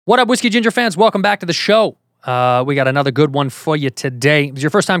What up, Whiskey Ginger fans? Welcome back to the show. We got another good one for you today. If it's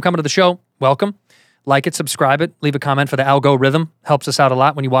your first time coming to the show, welcome. Like it, subscribe it, leave a comment for the algorithm. Helps us out a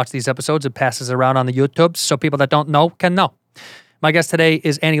lot when you watch these episodes. It passes around on the YouTubes so people that don't know can know. My guest today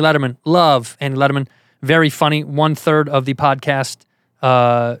is Annie Lederman. Love Annie Lederman. Very funny. 1/3 of the podcast,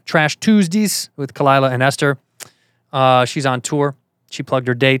 Trash Tuesdays with Kalila and Esther. She's on tour. She plugged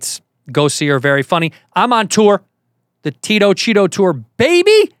her dates. Go see her. Very funny. I'm on tour. The Tito Cheeto Tour,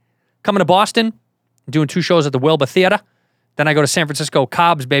 baby. Coming to Boston. I'm doing 2 shows at the Wilbur Theater. Then I go to San Francisco.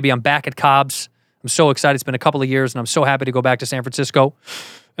 Cobb's, baby. I'm back at Cobb's. I'm so excited. It's been a couple of years, and I'm so happy to go back to San Francisco.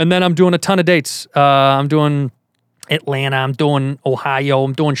 And then I'm doing a ton of dates. I'm doing Atlanta. I'm doing Ohio.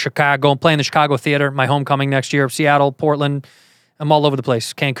 I'm doing Chicago. I'm playing the Chicago Theater, my homecoming next year. Seattle, Portland. I'm all over the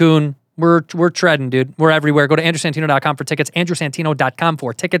place. Cancun. We're treading, dude. We're everywhere. Go to andrewsantino.com for tickets. andrewsantino.com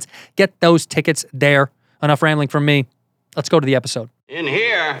for tickets. Get those tickets there. Enough rambling from me. Let's go to the episode. In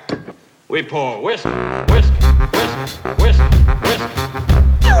here, we pour whisk, whisk, whisk, whisk, whisk.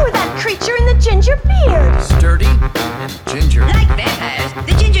 You were that creature in the ginger beard. Sturdy and ginger. Like vampires,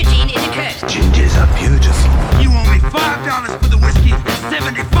 the ginger gene is a curse. Gingers are beautiful. You owe me $5 for the whiskey and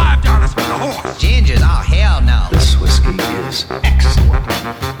 $75 for the horse. Gingers? Oh, hell no. This whiskey is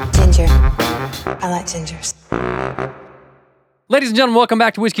excellent. Ginger. I like gingers. Ladies and gentlemen, welcome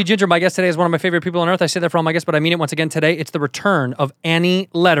back to Whiskey Ginger. My guest today is one of my favorite people on earth. I say that for all my guests, but I mean it once again today. It's the return of Annie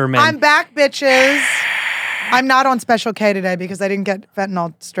Lederman. I'm back, bitches. I'm not on Special K today because I didn't get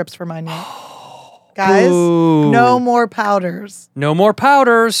fentanyl strips for mine yet. Guys, Ooh. no more powders. No more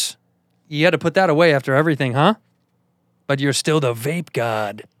powders. You had to put that away after everything, huh? But you're still the vape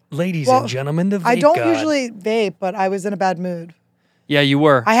god. Ladies and gentlemen, the vape god. I don't usually vape, but I was in a bad mood. Yeah, you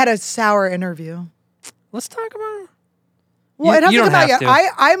were. I had a sour interview. Let's talk about it. Well, it You hasn't don't come out have yet.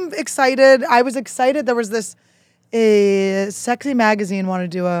 to. I'm excited. I was excited. There was this sexy magazine wanted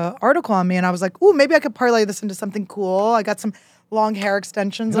to do an article on me, and I was like, ooh, maybe I could parlay this into something cool. I got some long hair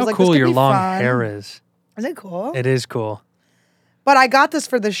extensions. I How was like, cool this could your be long fun. hair is. Is it cool? It is cool. But I got this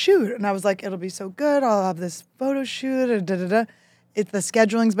for the shoot, and I was like, it'll be so good. I'll have this photo shoot. And the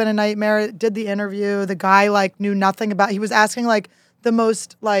scheduling's been a nightmare. Did the interview. The guy knew nothing about. He was asking the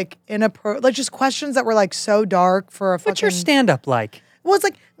most inappropriate, just questions that were so dark for a fucking. What's your stand-up like? Well, it's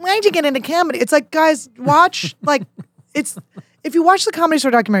why'd you get into comedy? It's guys, watch it's if you watch the Comedy Store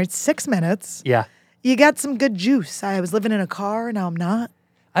documentary, it's 6 minutes. Yeah. You get some good juice. I was living in a car, now I'm not.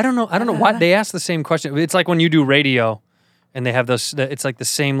 I don't know why they ask the same question. It's like when you do radio and they have those, it's like the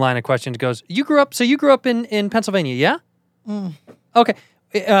same line of questions. It goes, you grew up in Pennsylvania, yeah? Okay.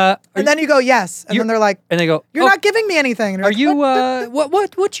 And then you go, yes. And then they're like, and they go, you're not giving me anything. And Are you're you,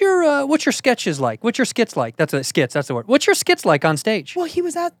 like, what's your sketches like? What's your skits like? That's the word. What's your skits like on stage? Well, he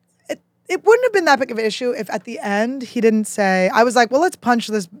was it wouldn't have been that big of an issue if at the end he didn't say, I was like, well, let's punch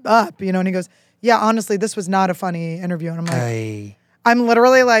this up, and he goes, yeah, honestly, this was not a funny interview. And I'm like, Hey. I'm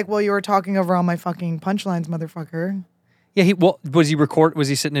literally like, well, you were talking over all my fucking punchlines, motherfucker. Yeah, was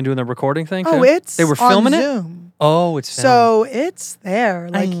he sitting and doing the recording thing too? Oh, it's They were filming on it? Zoom. Oh, it's filmed. So it's there.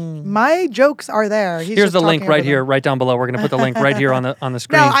 My jokes are there. He's Here's just the link talking right over here, them. right down below. We're going to put the link right here on the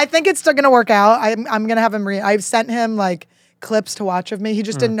screen. No, I think it's still going to work out. I'm going to have him I've sent him clips to watch of me. He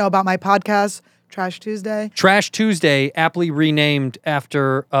just didn't know about my podcast, Trash Tuesday. Trash Tuesday, aptly renamed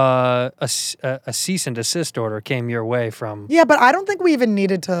after a cease and desist order came your way from... Yeah, but I don't think we even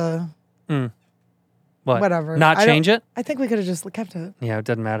needed to... What? Whatever. Not change it? I think we could have just kept it. Yeah, it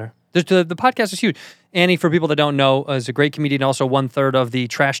doesn't matter. The podcast is huge. Annie, for people that don't know, is a great comedian, also 1/3 of the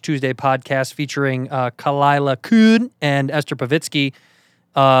Trash Tuesday podcast featuring Kalila Kuhn and Esther Pavitsky.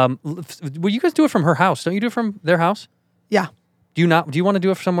 Well, you guys do it from her house. Don't you do it from their house? Yeah. Do you want to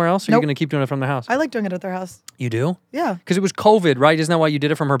do it somewhere else, or are you Nope. going to keep doing it from their house? I like doing it at their house. You do? Yeah. Because it was COVID, right? Isn't that why you did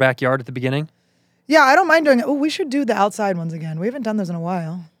it from her backyard at the beginning? Yeah, I don't mind doing it. Oh, we should do the outside ones again. We haven't done those in a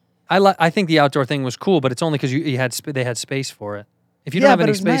while. I think the outdoor thing was cool, but it's only because they had space for it. If you don't have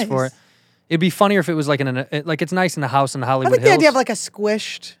any space for it, it'd be funnier if it was it's nice in the house in the Hollywood I like the Hills. idea of a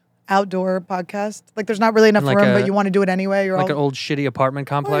squished outdoor podcast. There's not really enough Like room, a- but you want to do it anyway. You're like all an old shitty apartment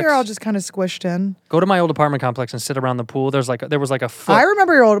complex. you're all just kind of squished in. Go to my old apartment complex and sit around the pool. There was like a foot. I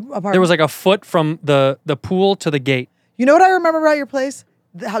remember your old apartment. There was like a foot from the pool to the gate. You know what I remember about your place?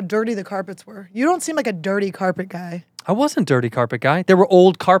 How dirty the carpets were. You don't seem like a dirty carpet guy. I wasn't dirty carpet guy. There were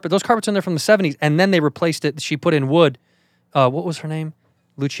old carpet. Those carpets in there from the 70s, and then they replaced it. She put in wood. What was her name?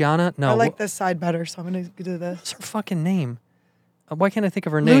 Luciana? No. I like this side better, so I'm going to do this. What's her fucking name? Why can't I think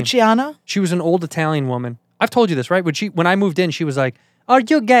of her name? Luciana? She was an old Italian woman. I've told you this, right? When I moved in, she was like, "Are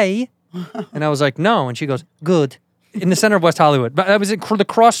you gay?" And I was like, "No." And she goes, "Good." In the center of West Hollywood. But I was at the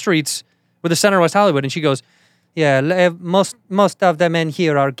cross streets with the center of West Hollywood, and she goes, yeah, most of the men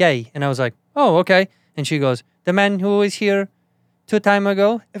here are gay. And I was like, oh, okay. And she goes, the man who was here 2 times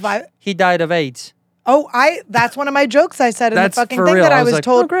ago, he died of AIDS. That's one of my jokes I said in That's the fucking for thing real. that I was like,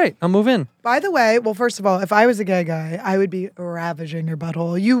 told. oh, great, I'll move in. By the way, well, first of all, if I was a gay guy, I would be ravaging your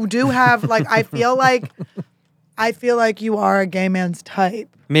butthole. You do have like I feel like you are a gay man's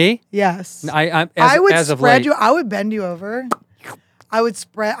type. Me? Yes. I would as spread of late, I would bend you over. I would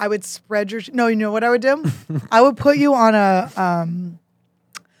spread your. No, you know what I would do? I would put you on a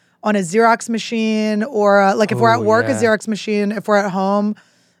Xerox machine, or like if we're at work, a Xerox machine. If we're at home,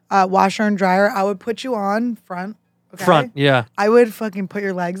 washer and dryer. I would put you on front. Okay? Front, yeah. I would fucking put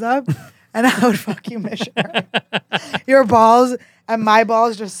your legs up, and I would fuck you missionary. Your balls and my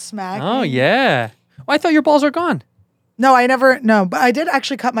balls just smack. Oh me. yeah. Well, I thought your balls are gone. No, I never. No, but I did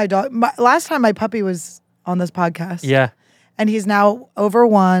actually cut my dog. Last time my puppy was on this podcast. Yeah. And he's now over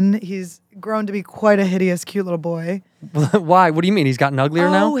 1. He's grown to be quite a hideous, cute little boy. Why? What do you mean? He's gotten uglier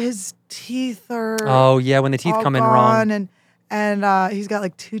now? Oh, his teeth are. Oh yeah, when the teeth all come in gone, wrong. And he's got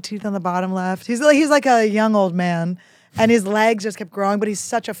like 2 teeth on the bottom left. He's like a young old man, and his legs just kept growing. But he's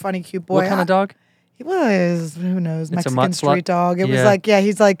such a funny, cute boy. What kind of dog? He was, who knows, It's a Mexican mutt street slut? dog. It was Yeah. like,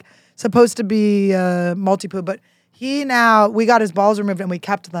 he's like supposed to be multi-poo, but we got his balls removed and we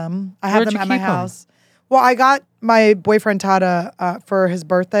kept them. I have Where'd them you at my keep 'em? house. Well, I got my boyfriend Tada for his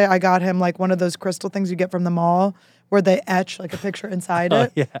birthday. I got him like one of those crystal things you get from the mall where they etch like a picture inside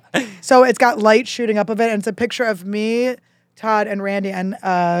it. Yeah. So it's got light shooting up of it, and it's a picture of me, Todd, and Randy, and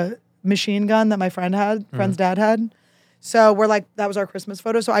a machine gun that my friend's dad had. So we're like, that was our Christmas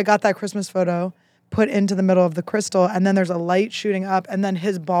photo. So I got that Christmas photo put into the middle of the crystal, and then there's a light shooting up, and then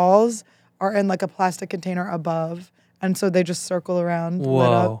his balls are in like a plastic container above, and so they just circle around. Lit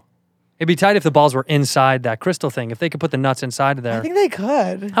up. Whoa. It'd be tight if the balls were inside that crystal thing. If they could put the nuts inside of there. I think they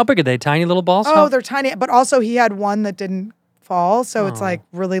could. How big are they? Tiny little balls? Oh, they're tiny, but also he had one that didn't fall, so it's like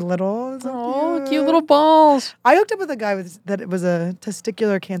really little. It's Oh, cute little balls. I hooked up with a guy that was a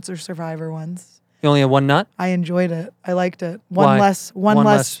testicular cancer survivor once. You only have one nut, I enjoyed it. I liked it. Why? One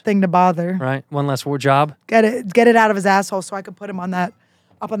less thing to bother. right? One less job. Get it out of his asshole so I could put him on that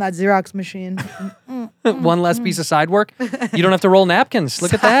Xerox machine. One less piece of side work. You don't have to roll napkins.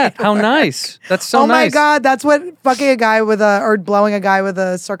 Look at that. How nice. That's so oh my nice. God, that's what fucking a guy or blowing a guy with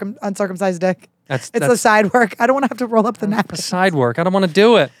a uncircumcised dick. It's the side work. I don't want to have to roll up the napkin. Side work. I don't want to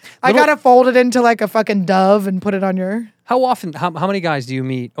do it. I gotta fold it into like a fucking dove and put it on your. How often? How many guys do you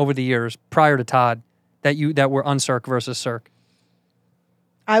meet over the years prior to Todd that were uncirc versus circ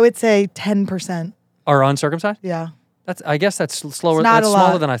I would say 10%. or uncircumcised? Yeah. I guess that's slower. It's not That's a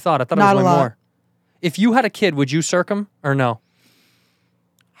smaller lot. than I thought. I thought Not it was a way lot. more. If you had a kid, would you circ him or no?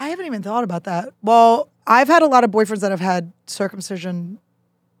 I haven't even thought about that. Well, I've had a lot of boyfriends that have had circumcision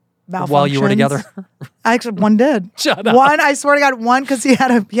malfunctions. While you were together? Actually, one did. Shut up. One, I swear to God, one because he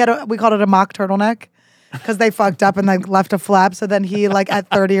had a we called it a mock turtleneck because they fucked up and like left a flap. So then he like at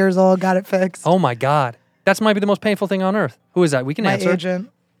 30 years old got it fixed. Oh my God. That's might be the most painful thing on earth. Who is that? We can My answer. agent.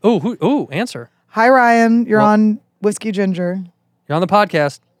 Ooh, answer. Hi Ryan, you're Well- on Whiskey Ginger. You're on the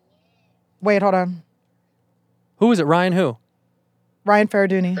podcast. Wait, hold on. Who is it? Ryan who? Ryan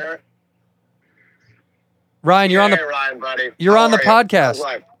Ferraduny. Ryan, you're on the Ryan, buddy. you're How on the are you? How's podcast.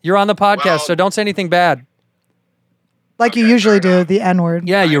 life? You're on the podcast, Well- so don't say anything bad. Like you Okay, usually fair do, enough. the N-word.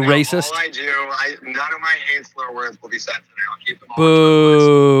 Yeah, you're I know, racist. All I do, none of my hate slur words will be said today. I'll keep them all. to the list.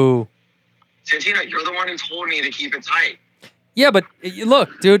 Boo. Santina, you're the one who told me to keep it tight. Yeah, but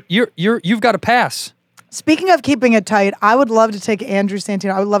look, dude, you've got to pass. Speaking of keeping it tight, I would love to take Andrew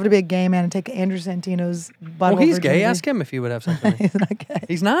Santino. I would love to be a gay man and take Andrew Santino's butthole. Well, he's gay. virginity. Ask him if he would have something. He's not gay.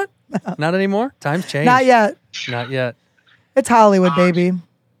 He's not? Not anymore? Times change. Not yet. Not yet. It's Hollywood, baby.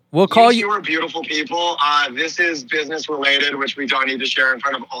 We'll call You you. two are beautiful people. This is business related, which we don't need to share in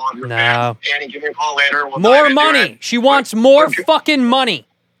front of all of your No. fans. Annie, give me a call later. We'll More dive into money. it. She wants But- more but- fucking money.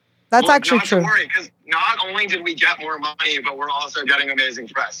 That's Well, actually not true. to worry, because not only did we get more money, but we're also getting amazing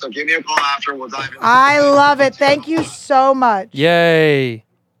press. So give me a call after. We'll dive into I love it. Thank you so much. Yay.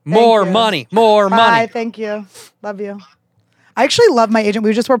 More you. money. More Bye. money. Thank you. Love you. I actually love my agent.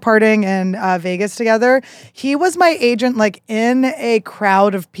 We just were partying in Vegas together. He was my agent, like in a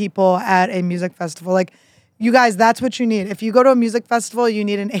crowd of people at a music festival. Like, you guys, that's what you need. If you go to a music festival, you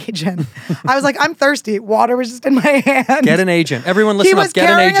need an agent. I was like, I'm thirsty. Water was just in my hand. Get an agent. Everyone He listen was up. Get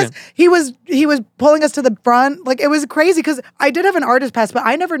an carrying agent. us. He was pulling us to the front. Like, it was crazy because I did have an artist pass, but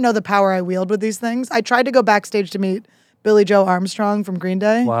I never know the power I wield with these things. I tried to go backstage to meet Billy Joe Armstrong from Green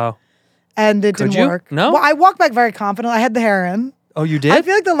Day. Wow. And it Could didn't you? work. No? Well, I walked back very confident. I had the hair in. Oh, you did? I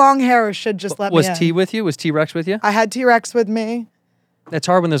feel like the long hair should just let Was me in. T with you? Was T-Rex with you? I had T-Rex with me. It's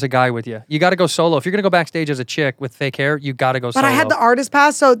hard when there's a guy with you. You got to go solo. If you're gonna go backstage as a chick with fake hair, you got to go But solo. I had the artist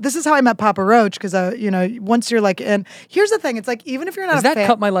pass, so this is how I met Papa Roach. Because once you're like in, here's the thing: it's like even if you're not Does a that fan,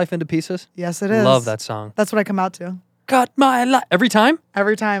 cut my life into pieces? yes, it is. Love that song. That's what I come out to Cut my life every time.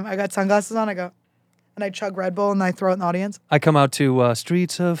 every time. I got sunglasses on. I go, and I chug Red Bull and I throw it in the audience. I come out to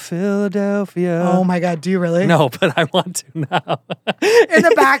Streets of Philadelphia. Oh my God, do you really? No, but I want to now. In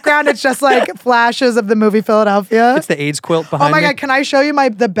the background, it's just like flashes of the movie Philadelphia. It's the AIDS quilt Oh behind my me. God, can I show you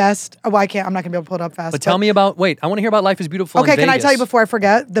the best? Oh, I can't. I'm not gonna be able to pull it up fast. But tell me about. Wait, I want to hear about Life Is Beautiful. Okay, in can I Vegas. tell you before I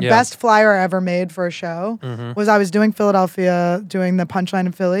forget? The Yeah. best flyer I ever made for a show was I was doing Philadelphia, doing the Punchline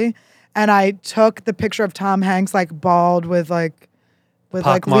in Philly, and I took the picture of Tom Hanks like bald with like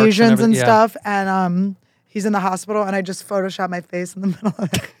Pock marks and lesions and everything, yeah. stuff, and he's in the hospital, and I just photoshopped my face in the middle of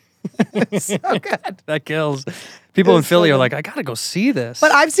it. It's so good. That kills. People in It's so Philly are good. like, I gotta go see this.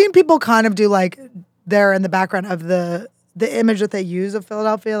 But I've seen people kind of do like they're in the background of the image that they use of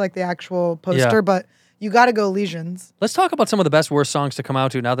Philadelphia, like the actual poster, Yeah. but you got to go lesions. Let's talk about some of the best worst songs to come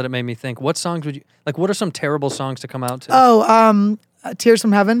out to. Now that it made me think, what songs would you like? What are some terrible songs to come out to? Oh, Tears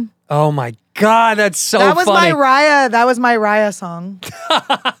from Heaven. Oh my God, that's so That was funny. my Raya. That was my Raya song.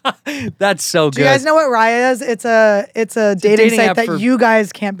 That's so good. Do you guys know what Raya is? It's a dating dating site app that for- you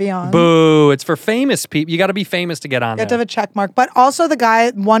guys can't be on. Boo! It's for famous people. You got to be famous to get on You have to there. have a check mark. But also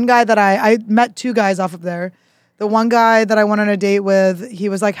one guy that I met two guys off of there. The one guy that I went on a date with, he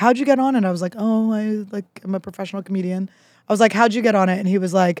was like, "How'd you get on it?" I was like, "Oh, I'm a professional comedian." I was like, "How'd you get on it?" And he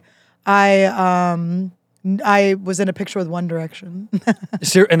was like, I was in a picture with One Direction.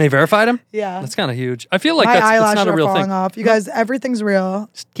 And they verified him? Yeah. That's kind of huge. I feel like My that's eyelashes not a are real falling thing. off. You guys, everything's real.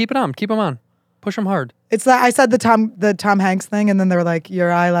 Just keep it on. Keep them on. Push them hard. It's like I said the Tom Hanks thing, and then they were like,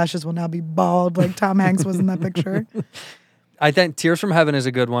 "Your eyelashes will now be bald," like Tom Hanks was in that picture. I think Tears from Heaven is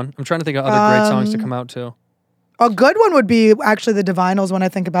a good one. I'm trying to think of other great songs to come out too. A good one would be actually the Divinals. When I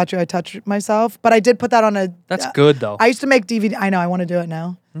think about you, I touch myself. But I did put that on a. That's good though. I used to make DVD. I know. I want to do it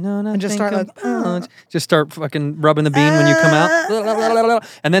now. No, And just start like, just start fucking rubbing the bean when you come out,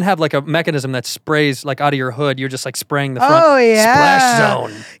 and then have like a mechanism that sprays like out of your hood. You're just like spraying the front. Oh yeah. Splash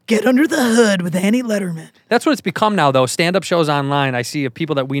zone. Get under the hood with Annie Letterman. That's what it's become now, though. Stand-up shows online. I see of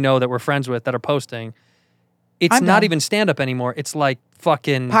people that we know that we're friends with that are posting. It's I'm not down. even stand-up anymore. It's like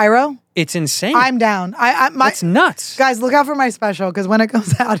fucking. Pyro. It's insane. I'm down. That's nuts. Guys, look out for my special because when it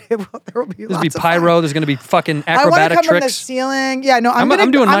comes out, there will be There's lots gonna be of pyro. fun. There's gonna be fucking I want to acrobatic come from the tricks. ceiling. Yeah, no, I'm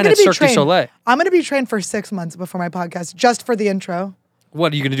doing mine gonna at be Cirque du trained. Soleil. I'm gonna be trained for 6 months before my podcast, just for the intro.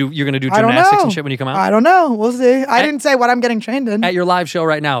 What are you gonna do? You're gonna do I don't gymnastics know. and shit when you come out. I don't know. We'll see. I didn't say what I'm getting trained in. At your live show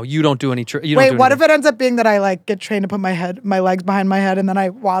right now, you don't do any. Wait, what if it ends up being that I like get trained to put my legs behind my head and then I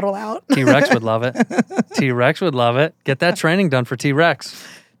waddle out? T-Rex would love it. T-Rex would love it. Get that training done for T-Rex.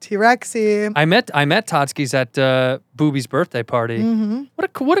 T-Rexy. I met Totski's at Booby's birthday party. Mm-hmm.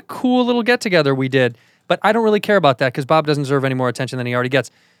 What a cool little get together we did. But I don't really care about that because Bob doesn't deserve any more attention than he already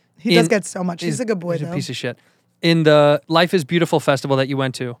gets. He does get so much. He's a good boy He's though. a piece of shit. In the Life is Beautiful festival that you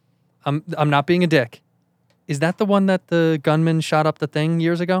went to, I'm not being a dick. Is that the one that the gunman shot up the thing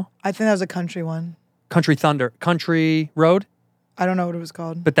years ago? I think that was a country one. Country Road? I don't know what it was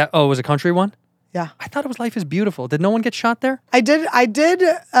called. But it was a country one? Yeah. I thought it was Life is Beautiful. Did no one get shot there? I did.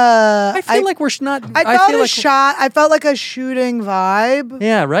 I feel like we're not. I felt feel a like shot. I felt like a shooting vibe.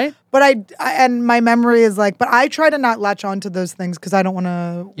 Yeah, right? But I and my memory is like, but I try to not latch on to those things because I don't want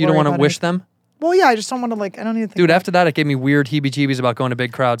to. You don't want to wish them? Well, yeah, I just don't want to like. I don't even think. Dude, after that, it gave me weird heebie-jeebies about going to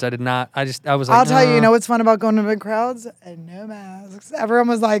big crowds. I did not. I was like, I'll tell you. "Nah." You know what's fun about going to big crowds? And no masks. Everyone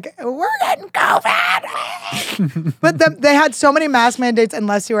was like, "We're getting COVID," but they had so many mask mandates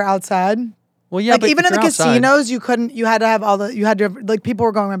unless you were outside. Well, yeah, Like but even if in the you're outside- casinos, you couldn't. You had to have like people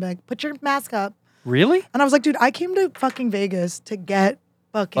were going around being like, "Put your mask up." Really? And I was like, dude, I came to fucking Vegas to get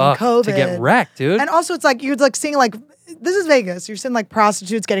fucking Fuck, COVID. to get wrecked, dude. And also, it's like, you're like seeing like, this is Vegas. You're seeing like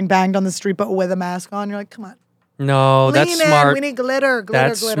prostitutes getting banged on the street, but with a mask on. You're like, come on. No, Lean that's in. smart. We need glitter.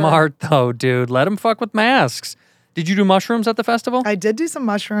 That's glitter. smart, though, dude. Let them fuck with masks. Did you do mushrooms at the festival? I did do some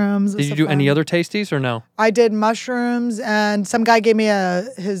mushrooms. It was Did you so do any fun. other tasties or no? I did mushrooms, and some guy gave me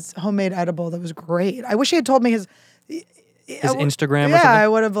his homemade edible that was great. I wish he had told me his Instagram or Yeah, something? I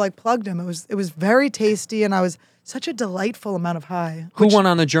would have like plugged him. It was very tasty, and I was such a delightful amount of high. Who went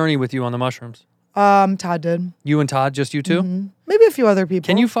on the journey with you on the mushrooms? Todd did. You and Todd, just you 2 Mm-hmm. Maybe a few other people.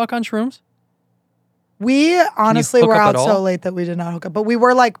 Can you fuck on shrooms? We honestly hook were up at out so all? late that we did not hook up, but we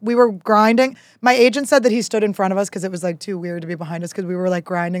were grinding. My agent said that he stood in front of us because it was like too weird to be behind us because we were like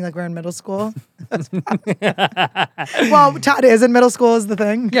grinding like we were in middle school. Well, Todd is in middle school is the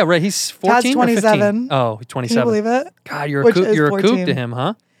thing. Yeah, right. He's 14 Todd's or 27. 15? Oh, he's 27. Can you believe it? God, you're Which a is kook 14. to him,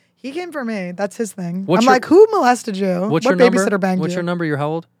 huh? He came for me. That's his thing. What's I'm your- like, who molested you? What's what your number? babysitter banged What's you? your number? You're how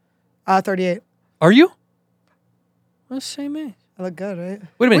old? 38. Are you? Well, same age. I look good, right?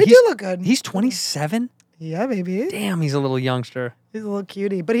 Wait a minute. We do look good. He's 27? Yeah, baby. Damn, he's a little youngster. He's a little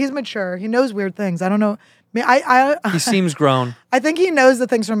cutie, but he's mature. He knows weird things. I don't know. I He seems grown. I think he knows the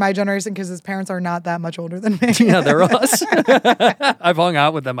things from my generation because his parents are not that much older than me. Yeah, they're us. I've hung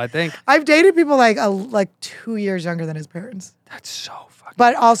out with them, I think. I've dated people like 2 years younger than his parents. That's so fucking...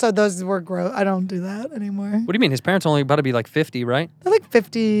 But also those were gross. I don't do that anymore. What do you mean? His parents only about to be like 50, right? They're like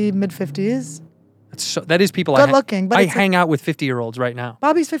 50, mid 50s. That is people Good looking, but I it's hang out with 50-year-olds right now.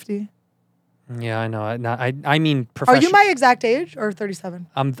 Bobby's 50. Yeah, I know. I mean Are professional. you my exact age or 37?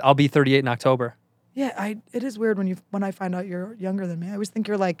 I'll be 38 in October. Yeah, it is weird when I find out you're younger than me. I always think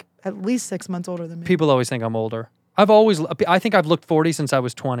you're like at least 6 months older than me. People always think I'm older. I think I've looked 40 since I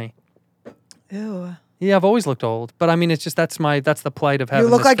was 20. Ew. Yeah, I've always looked old. But I mean, it's just that's the plight of having You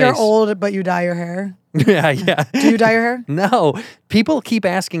look this like you're face. old, but you dye your hair. Yeah, yeah. Do you dye your hair? No. People keep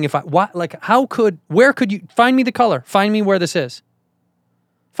asking if where could you find me the color? Find me where this is.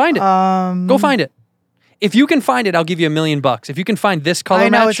 Find it. Go find it. If you can find it, I'll give you $1 million. If you can find this color I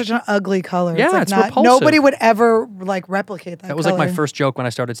know, match, it's such an ugly color. Yeah, like it's repulsive. Nobody would ever like replicate that. that was like my color. first joke when I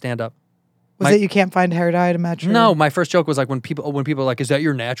started stand up. Was it you can't find hair dye to match your... No, my first joke was like when people are like, is that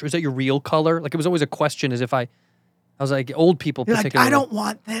your natural? Is that your real color? Like it was always a question as if I was like old people You're like, particularly. I don't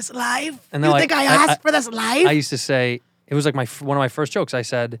want this life. And You they're think like, I asked for this life? I used to say, it was like one of my first jokes. I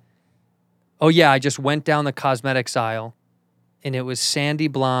said, oh yeah, I just went down the cosmetics aisle and it was sandy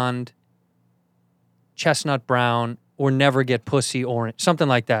blonde, chestnut brown, or never get pussy orange. Something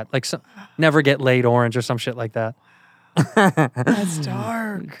like that. Like never get laid orange or some shit like that. That's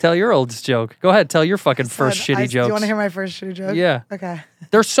dark. Tell your oldest joke. Go ahead, tell your fucking first shitty Do jokes. you want to hear my first shitty joke? Yeah. Okay.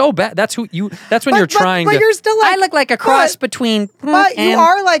 They're so bad. That's when you're trying but to. you're still like... I look like a cross between. But you and-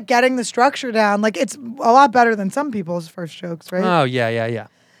 are like getting the structure down. Like it's a lot better than some people's first jokes, right? Oh yeah, yeah, yeah.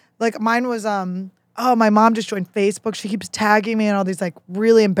 Like mine was oh, my mom just joined Facebook. She keeps tagging me in all these like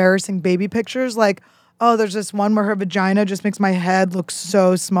really embarrassing baby pictures. Like, oh, there's this one where her vagina just makes my head look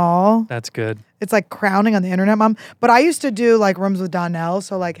so small. That's good. It's like crowning on the internet, mom. But I used to do like rooms with Donnell,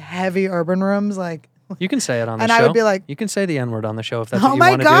 so like heavy urban rooms, like You can say it on the And show. I would be like- you can say the N word on the show if that's Oh what you my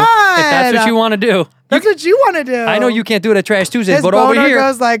want to do. If that's what God. you want to do. that's what you want to do. I know you can't do it at Trash Tuesdays, His but over boner here.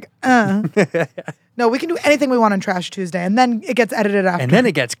 goes like, No, we can do anything we want on Trash Tuesday, and then it gets edited after. And then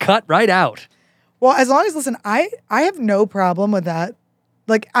it gets cut right out. Well, as long as listen, I have no problem with that.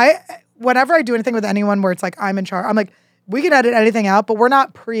 Like whenever I do anything with anyone where it's like I'm in charge, I'm like, we can edit anything out, but we're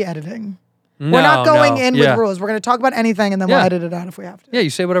not pre-editing. We're not going in with rules. We're going to talk about anything and then we'll Yeah. edit it out if we have to. Yeah, you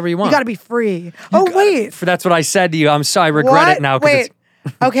say whatever you want. You got to be free. Oh, wait. That's what I said to you. I'm sorry. I regret What? it now. Wait.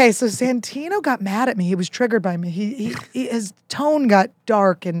 Okay, so Santino got mad at me. He was triggered by me. His tone got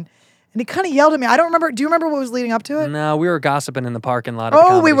dark and he kind of yelled at me. I don't remember. Do you remember what was leading up to it? No, we were gossiping in the parking lot. Of the Oh,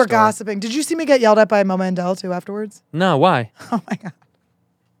 Comedy we were Store. gossiping. Did you see me get yelled at by Mo Mandel too afterwards? No, why? Oh my God.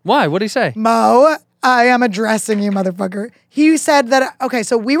 Why? What did he say? Mo, I am addressing you, motherfucker. He said that, okay,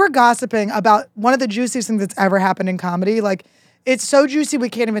 so we were gossiping about one of the juiciest things that's ever happened in comedy. Like, it's so juicy we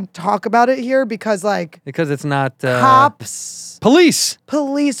can't even talk about it here because, like, Because it's not cops, police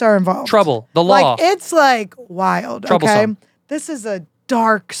police are involved. trouble. The law. Like, it's like wild, okay? Troublesome. This is a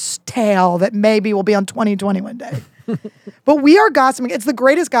dark tale that maybe will be on 2020 one day. But we are gossiping. It's the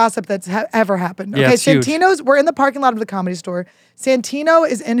greatest gossip that's ever happened. Yeah, Okay, it's huge. Santino's, we're in the parking lot of the Comedy Store. Santino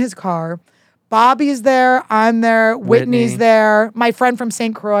is in his car. Bobby's there. I'm there. Whitney's Whitney. there. My friend from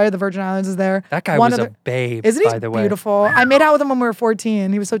St. Croix, the Virgin Islands, is there. That guy One was a other- babe, Isn't he by the way. beautiful? I made out with him when we were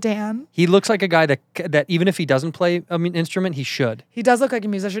 14. He was so tan. He looks like a guy that even if he doesn't play an instrument, he should. He does look like a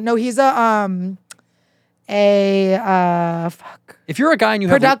musician. No, he's fuck. If you're a guy and you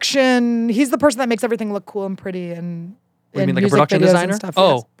have Production. He's the person that makes everything look cool and pretty and what do you in mean, like a music production videos and designer? stuff.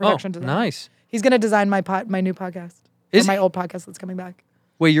 Oh, Yes, production designer. nice. He's gonna design my new podcast. Is or my he? old podcast that's coming back.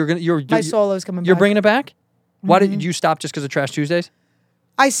 Wait, you're My solo's coming You're back. bringing it back? Why did you stop just because of Trash Tuesdays?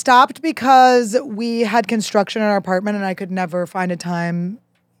 I stopped because we had construction in our apartment and I could never find a time,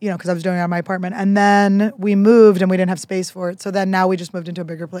 because I was doing it out of my apartment. And then we moved and we didn't have space for it. So then now we just moved into a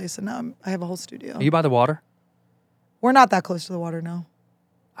bigger place and now I have a whole studio. Are you by the water? We're not that close to the water, no.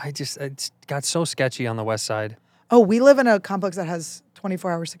 It's got so sketchy on the west side. Oh, we live in a complex that has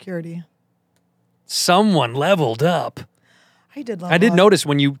 24-hour security. Someone leveled up. I did love I did that. notice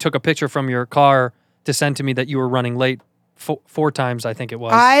when you took a picture from your car to send to me that you were running late four times, I think it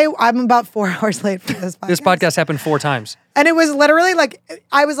was. I'm about 4 hours late for this podcast. This podcast happened 4 times. And it was literally like,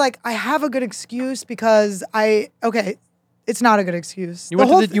 I was like, I have a good excuse because it's not a good excuse. You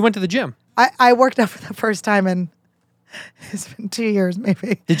went to the gym. I worked out for the first time in It's been 2 years,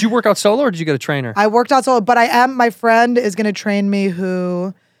 maybe. Did you work out solo or did you get a trainer? I worked out solo, but my friend is going to train me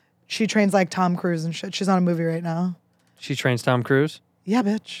she trains like Tom Cruise and shit. She's on a movie right now. She trains Tom Cruise? Yeah,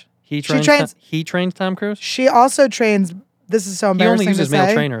 bitch. He trains Tom Cruise? She also trains, this is so He embarrassing only uses to say.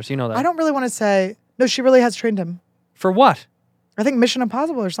 male trainers. You know that. I don't really want to say, no, she really has trained him. For what? I think Mission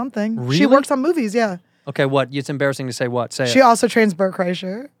Impossible or something. She Really? works on movies, yeah. Okay, what? It's embarrassing to say what? Say She it. also trains Bert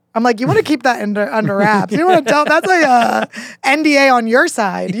Kreischer. I'm like, you want to keep that under wraps. You don't want to tell, that's like a NDA on your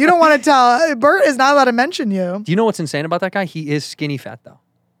side. You don't want to tell, Bert is not allowed to mention you. Do you know what's insane about that guy? He is skinny fat, though.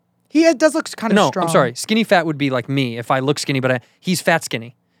 He does look kind of No, strong. I'm sorry. Skinny fat would be like me if I look skinny, but he's fat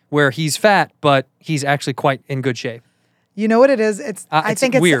skinny, where he's fat, but he's actually quite in good shape. You know what it is? I it's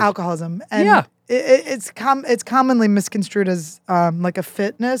think it's weird. alcoholism. And Yeah. it's commonly misconstrued as like a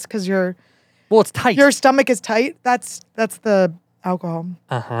fitness because your It's tight. stomach is tight. That's the alcohol.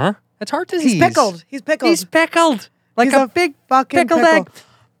 Uh-huh. That's heart disease. He's pickled. He's pickled. He's pickled. Like He's a big fucking pickled pickle. egg.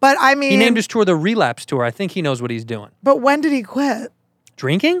 But I mean, He named his tour the Relapse Tour. I think he knows what he's doing. But when did he quit?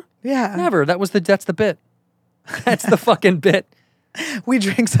 Drinking? Yeah. Never. That's the bit. That's the fucking bit. We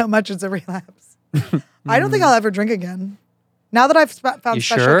drink so much it's a relapse. I don't think I'll ever drink again. Now that I've found You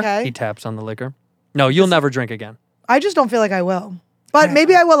Special sure? K, He taps on the liquor. No, you'll never drink again. I just don't feel like I will. But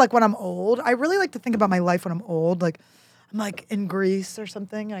maybe I will like when I'm old. I really like to think about my life when I'm old. Like I'm like in Greece or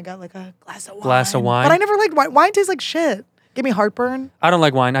something and I got like a glass of wine. Glass of wine? But I never liked wine. Wine tastes like shit. Give me heartburn. I don't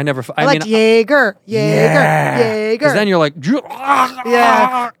like wine. I never. I like Jaeger. Jaeger. Because then you're like,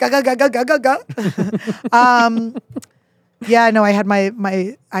 Yeah. Yeah, no, I had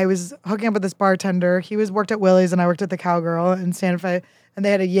I was hooking up with this bartender. He worked at Willie's and I worked at the Cowgirl in Santa Fe. And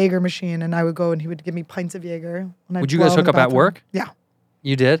they had a Jaeger machine and I would go and he would give me pints of Jaeger. And I'd Would you guys blow in hook the up at bathroom. work? Yeah.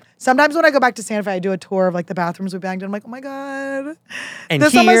 You did? Sometimes when I go back to Santa Fe, I do a tour of like the bathrooms we banged in. I'm like, oh my God. And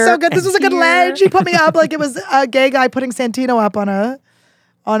This one was so good. This and was a good here. ledge. He put me up like it was a gay guy putting Santino up on a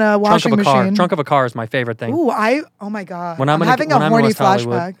washing Trunk of a car. machine. Trunk of a car is my favorite thing. Ooh, oh my God. When I'm having when a I'm in horny West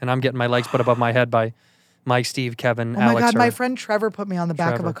Hollywood flashback. and I'm getting my legs put above my head by Mike, Steve, Kevin, Oh my Alex. God, my friend Trevor put me on the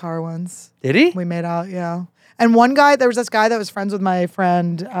back of Trevor. a car once. Did he? We made out, yeah. And one guy, there was this guy that was friends with my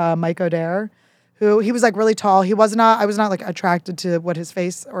friend Mike O'Dare, who he was like really tall. I was not like attracted to what his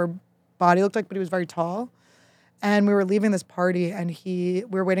face or body looked like, but he was very tall. And we were leaving this party and we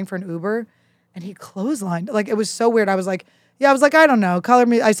were waiting for an Uber and he clotheslined. Like it was so weird. I was like, I don't know.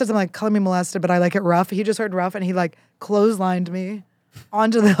 I said something like, color me molested, but I like it rough. He just heard rough and he like clotheslined me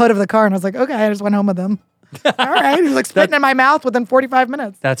onto the hood of the car. And I was like, okay, I just went home with him. All right. He was like spitting in my mouth within 45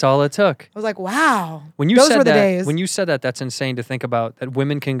 minutes. That's all it took. I was like, wow. When you Those said were the that, days. when you said that, that's insane to think about. That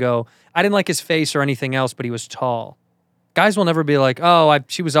women can go, I didn't like his face or anything else, but he was tall. Guys will never be like, oh,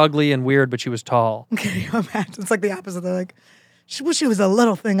 she was ugly and weird, but she was tall. Can you imagine? It's like the opposite. They're like, she was a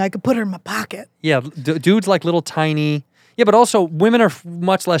little thing. I could put her in my pocket. Yeah, dudes like little tiny. Yeah, but also women are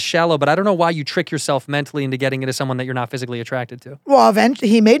much less shallow, but I don't know why you trick yourself mentally into getting into someone that you're not physically attracted to. Well, eventually,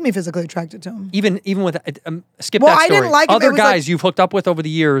 he made me physically attracted to him. Even with, skip Well, that I story. didn't like him. It Other was guys like- you've hooked up with over the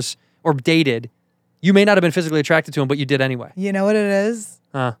years or dated, you may not have been physically attracted to him, but you did anyway. You know what it is?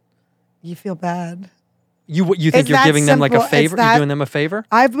 Huh. You feel bad. You think It's you're that giving them like a simple. It's favor? You're that- doing them a favor?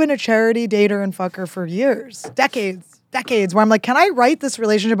 I've been a charity dater and fucker for years, decades, where I'm like, can I write this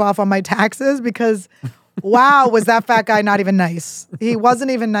relationship off on my taxes? Because wow, was that fat guy not even nice? He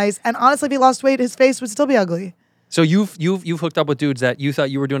wasn't even nice. And honestly, if he lost weight, his face would still be ugly. So you've hooked up with dudes that you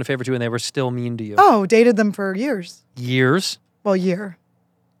thought you were doing a favor to and they were still mean to you. Oh, dated them for years. Years? Well, year.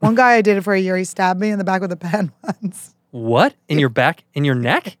 One guy I dated for a year, he stabbed me in the back with a pen once. What? In your back? In your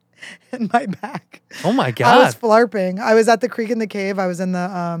neck? In my back. Oh my I God. was flarping. I was at the Creek in the Cave. I was in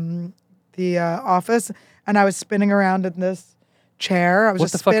the office, and I was spinning around in this chair. I was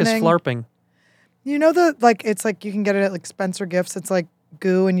What the just fuck spinning. is flarping? You know it's like you can get it at like Spencer Gifts. It's like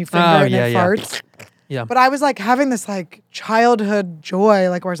goo and you finger Oh, it and yeah, it yeah. farts. Yeah. But I was like having this like childhood joy,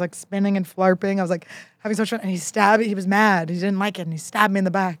 like where I was like spinning and flarping. I was like having so much fun, and he was mad. He didn't like it, and he stabbed me in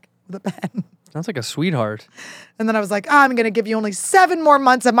the back with a pen. Sounds like a sweetheart. And then I was like, I'm going to give you only 7 more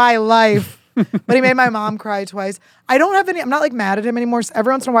months of my life. But he made my mom cry twice. I'm not like mad at him anymore. So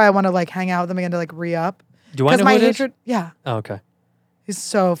every once in a while, I want to like hang out with him again to like re-up. Do I know my who it is? hatred, yeah, Oh, okay. he's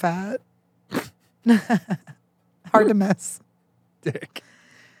so fat. Hard to miss. Dick.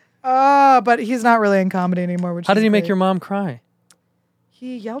 But he's not really in comedy anymore. Which How did is he make great. your mom cry?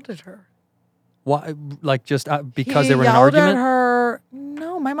 He yelled at her. Why? Like just because He they were in an yelled argument? at her.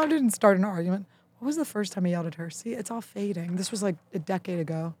 No, my mom didn't start an argument. What was the first time he yelled at her? See, it's all fading. This was like a decade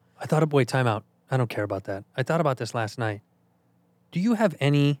ago. I thought, wait, time out. I don't care about that. I thought about this last night. Do you have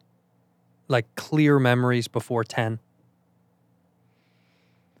any like clear memories before 10?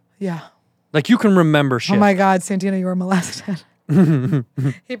 Yeah. Like you can remember shit. Oh my God, Santino, you were molested.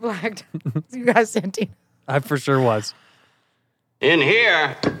 He blacked. You guys, Santino. I for sure was. In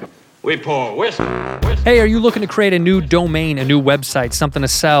here, we pour whiskey. Hey, are you looking to create a new domain, a new website, something to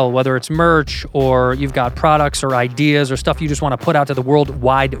sell, whether it's merch or you've got products or ideas or stuff you just want to put out to the World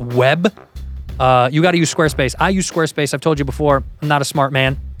Wide Web? You got to use Squarespace. I use Squarespace. I've told you before, I'm not a smart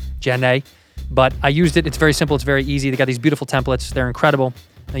man, Gen A, but I used it. It's very simple. It's very easy. They got these beautiful templates. They're incredible.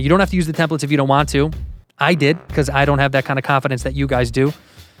 Now, you don't have to use the templates if you don't want to. I did because I don't have that kind of confidence that you guys do.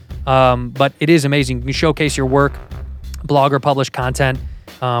 But it is amazing. You showcase your work, blog or publish content,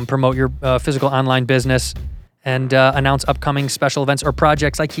 promote your physical online business, and announce upcoming special events or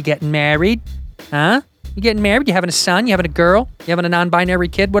projects like you getting married. Huh? You getting married? You having a son? You having a girl? You having a non-binary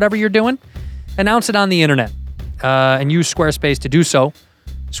kid? Whatever you're doing, announce it on the internet and use Squarespace to do so.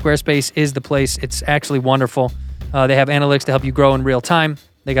 Squarespace is the place. It's actually wonderful. They have analytics to help you grow in real time.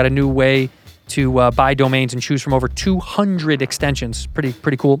 They got a new way to buy domains and choose from over 200 extensions.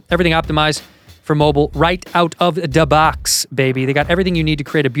 Pretty cool. Everything optimized for mobile right out of the box, baby. They got everything you need to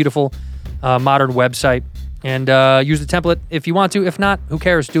create a beautiful modern website. And use the template if you want to. If not, who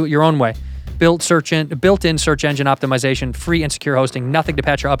cares? Do it your own way. Built-in search engine optimization, free and secure hosting, nothing to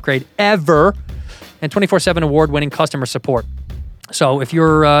patch or upgrade ever, and 24/7 award-winning customer support. So if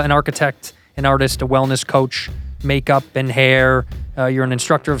you're an architect, an artist, a wellness coach, makeup and hair, you're an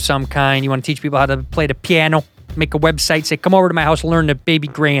instructor of some kind, you want to teach people how to play the piano, make a website, say, come over to my house, learn the baby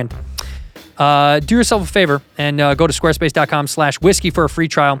grand. Do yourself a favor and go to squarespace.com/whiskey for a free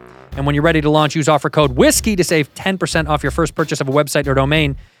trial. And when you're ready to launch, use offer code WHISKEY to save 10% off your first purchase of a website or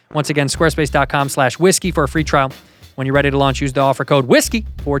domain. Once again, squarespace.com/whiskey for a free trial. When you're ready to launch, use the offer code WHISKEY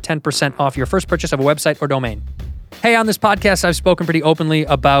for 10% off your first purchase of a website or domain. Hey, on this podcast, I've spoken pretty openly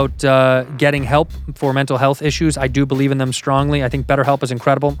about getting help for mental health issues. I do believe in them strongly. I think BetterHelp is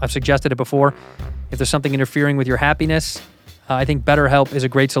incredible. I've suggested it before. If there's something interfering with your happiness, I think BetterHelp is a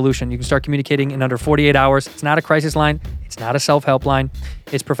great solution. You can start communicating in under 48 hours. It's not a crisis line. It's not a self-help line.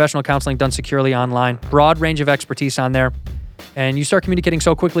 It's professional counseling done securely online. Broad range of expertise on there. And you start communicating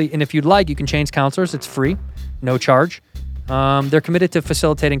so quickly. And if you'd like, you can change counselors. It's free, no charge. They're committed to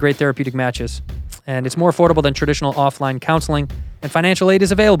facilitating great therapeutic matches. And it's more affordable than traditional offline counseling. And financial aid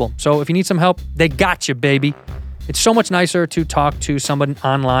is available. So if you need some help, they got you, baby. It's so much nicer to talk to someone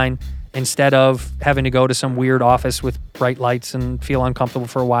online instead of having to go to some weird office with bright lights and feel uncomfortable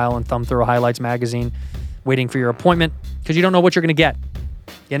for a while and thumb through a highlights magazine waiting for your appointment because you don't know what you're going to get,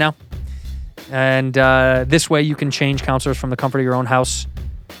 you know? And this way you can change counselors from the comfort of your own house,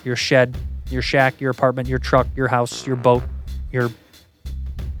 your shed, your shack, your apartment, your truck, your house, your boat, your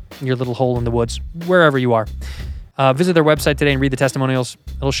little hole in the woods, wherever you are. Visit their website today and read the testimonials.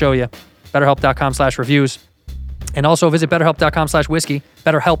 It'll show you. BetterHelp.com/reviews. And also visit BetterHelp.com/whiskey.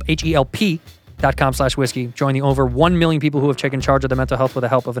 BetterHelp, HELP.com/whiskey. Join the over 1 million people who have taken charge of their mental health with the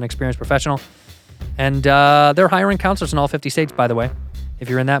help of an experienced professional. And they're hiring counselors in all 50 states, by the way, if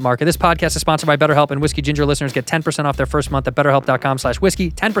you're in that market. This podcast is sponsored by BetterHelp, and Whiskey Ginger listeners get 10% off their first month at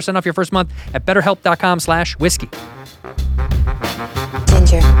BetterHelp.com/whiskey. 10% off your first month at BetterHelp.com/whiskey.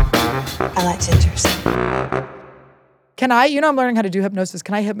 Ginger. I like gingers. Can I, I'm learning how to do hypnosis.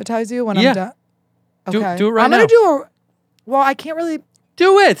 Can I hypnotize you when I'm done? Okay. Do it right I'm now. going to do well, I can't really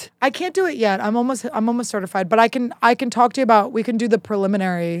do it. I can't do it yet. I'm almost certified, but I can talk to you about, we can do the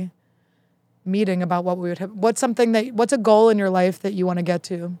preliminary meeting about what we would have. What's a goal in your life that you want to get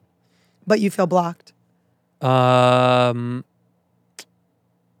to, but you feel blocked? I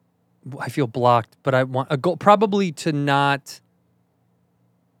feel blocked, but I want a goal probably to not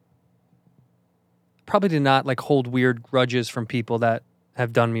like hold weird grudges from people that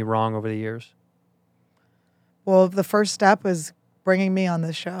have done me wrong over the years. Well, the first step is bringing me on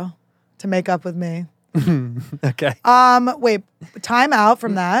this show to make up with me. Okay. Wait, time out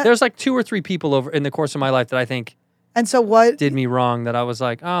from that. There's like 2 or 3 people over in the course of my life that I think and so what did me wrong that I was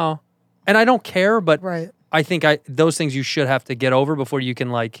like, oh, and I don't care, but right. I think those things you should have to get over before you can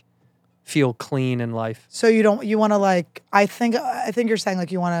like feel clean in life. So you want to like, I think you're saying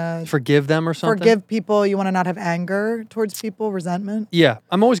like you want to forgive them or something? Forgive people. You want to not have anger towards people, resentment? Yeah.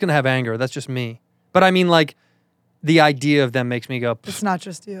 I'm always going to have anger. That's just me. But I mean like the idea of them makes me go, it's not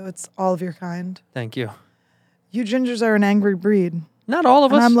just you. It's all of your kind. Thank you. You gingers are an angry breed. Not all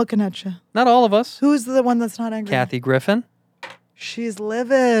of us. And I'm looking at you. Not all of us. Who's the one that's not angry? Kathy Griffin. She's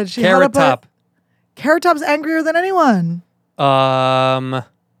livid. She Carrot Top. Carrot Top's angrier than anyone.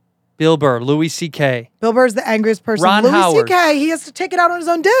 Bill Burr, Louis C.K. Bill Burr's the angriest person. Ron Louis Howard. C.K., he has to take it out on his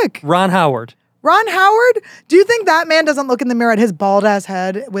own dick. Ron Howard. Ron Howard? Do you think that man doesn't look in the mirror at his bald ass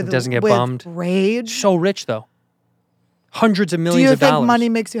head with Doesn't get bummed. rage? So rich though. Hundreds of Do millions you of think dollars. money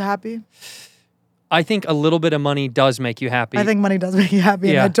makes you happy? I think a little bit of money does make you happy. I think money does make you happy.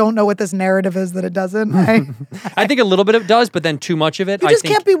 Yeah. And I don't know what this narrative is that it doesn't. I think a little bit of it does, but then too much of it, You I just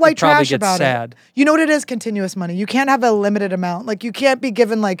think can't be white it probably trash gets about sad. it. You know what it is? Continuous money. You can't have a limited amount. Like you can't be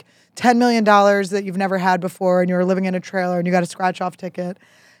given like $10 million that you've never had before and you're living in a trailer and you got a scratch off ticket.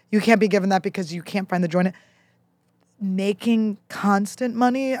 You can't be given that because you can't find the joint. Making constant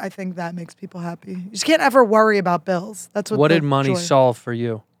money, I think that makes people happy. You just can't ever worry about bills. That's what Did money joy. solve for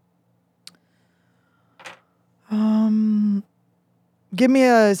you? Give me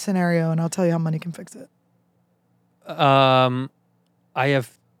a scenario and I'll tell you how money can fix it. I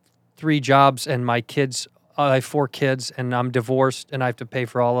have 3 jobs and my kids, I have 4 kids and I'm divorced and I have to pay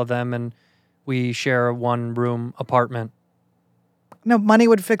for all of them and we share a 1-room apartment. No, money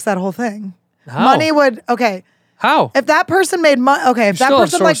would fix that whole thing. How? Money would, okay. How? If that person made money, okay, if You that still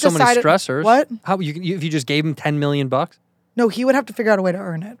person have like so many decided. stressors. What? How if you just gave him $10 million bucks? No, he would have to figure out a way to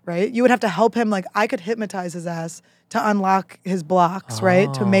earn it, right? You would have to help him. Like, I could hypnotize his ass to unlock his blocks,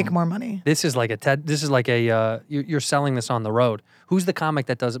 right? To make more money. This is like you're selling this on the road. Who's the comic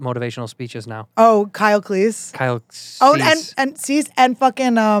that does motivational speeches now? Oh, Kyle Cleese. Kyle Oh, Cease. and Cease and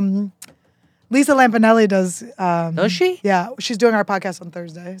fucking Lisa Lampanelli does. Does she? Yeah, she's doing our podcast on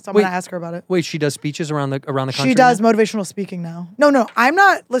Thursday, so I'm Wait. gonna ask her about it. Wait, she does speeches around the country. She does motivational speaking now. No, I'm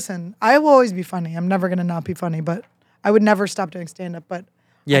not. Listen, I will always be funny. I'm never gonna not be funny, but I would never stop doing stand up. But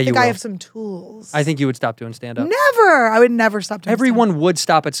Yeah, I think you I will. have some tools. I think you would stop doing stand up. Never. I would never stop doing Everyone would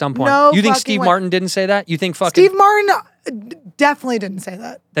stop at some point. No You think fucking Steve way. Martin didn't say that? You think fucking Steve Martin definitely didn't say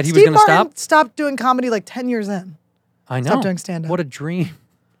that. That he was Steve gonna Martin stop? stopped doing comedy like 10 years in. I know. Stop doing stand-up. What a dream.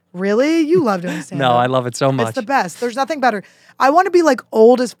 Really? You love doing stand up. No, I love it so much. It's the best. There's nothing better. I want to be like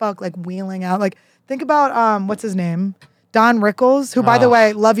old as fuck, like wheeling out. Like think about what's his name? Don Rickles, who by the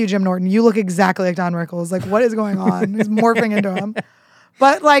way, love you, Jim Norton. You look exactly like Don Rickles. Like what is going on? He's morphing into him.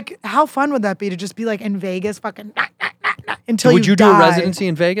 But like, how fun would that be to just be like in Vegas, fucking until Would you do die? a residency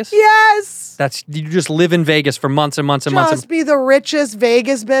in Vegas? Yes. You just live in Vegas for months and months and months. Just be the richest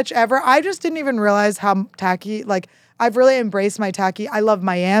Vegas bitch ever. I just didn't even realize how tacky. Like I've really embraced my tacky. I love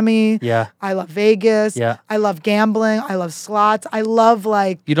Miami. Yeah. I love Vegas. Yeah. I love gambling. I love slots. I love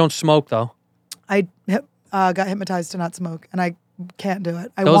like You don't smoke though. I got hypnotized to not smoke, and I can't do it.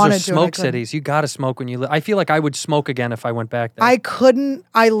 I Those wanted are to. and I smoke couldn't. cities. You got to smoke when you live. I feel like I would smoke again if I went back there. I couldn't.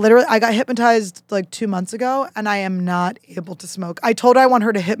 I got hypnotized like 2 months ago, and I am not able to smoke. I told her I want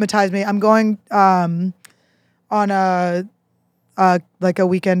her to hypnotize me. I'm going on a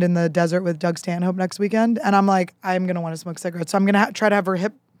weekend in the desert with Doug Stanhope next weekend, and I'm like, I'm gonna want to smoke cigarettes, so I'm gonna try to have her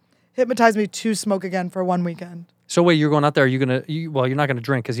hypnotize me to smoke again for one weekend. So wait, you're going out there. You're not gonna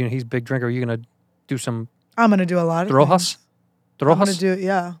drink because he's a big drinker. You're gonna do some I'm gonna do a lot of Rojas. things. I'm gonna do it.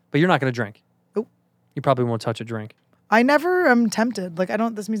 Yeah. But you're not gonna drink. Nope. You probably won't touch a drink. I never am tempted. Like I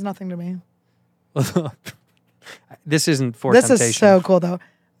don't. This means nothing to me. This isn't for This temptation. is so cool though.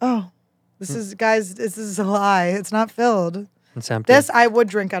 Oh, this is guys. This is a lie. It's not filled. It's empty. This I would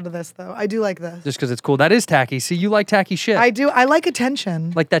drink out of this though. I do like this. Just because it's cool. That is tacky. See, you like tacky shit. I do. I like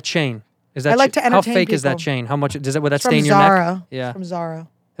attention. like that chain. Is that I like to How entertain fake is that people. chain? How much does it? Would that It's from stain your Zara. neck? Yeah. From Zara.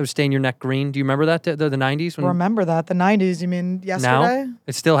 It would stain your neck green. Do you remember that? The 90s? When Remember that the 90s? You mean yesterday? now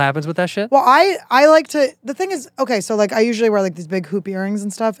it still happens with that shit? Well, I like to. The thing is, okay, so like I usually wear like these big hoop earrings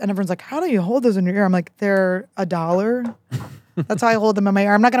and stuff, and everyone's like, "How do you hold those in your ear?" I'm like, "They're $1." That's how I hold them in my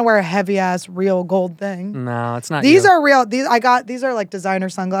ear. I'm not gonna wear a heavy ass real gold thing. No, it's not. These you. are real. These are like designer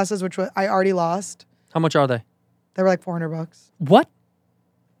sunglasses, which I already lost. How much are they? They were like $400. What?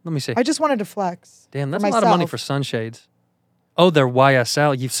 Let me see. I just wanted to flex. Damn, for that's a lot of money myself. for sunshades. Oh, they're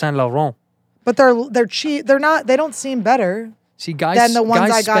YSL. Yves Saint Laurent. But they're cheap. They're not. They don't seem better. See, guys, Than the ones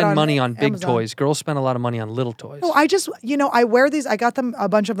guys I got spend on money on big Amazon. toys. Girls spend a lot of money on little toys. No, I just I wear these. I got them a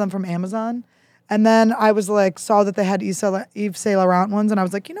bunch of them from Amazon, and then I was like saw that they had Yves Saint Laurent ones, and I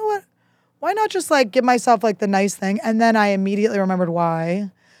was like, you know what? Why not just like give myself like the nice thing? And then I immediately remembered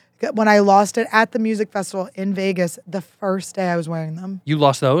why. When I lost it at the music festival in Vegas, the first day I was wearing them, You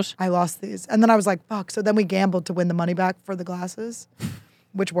lost those? I lost these, and then I was like, fuck. So then we gambled to win the money back for the glasses,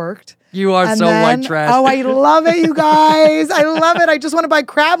 which worked. You are And so then- white trash. Oh, I love it, you guys. I love it. I just want to buy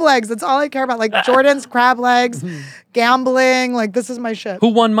crab legs. That's all I care about. Like Jordan's crab legs, gambling. Like this is my shit. Who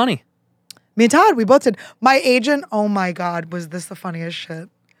won money? Me and Todd, we both did. My agent, oh my God, was this the funniest shit?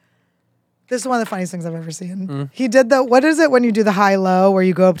 This is one of the funniest things I've ever seen. He did what is it when you do the high-low where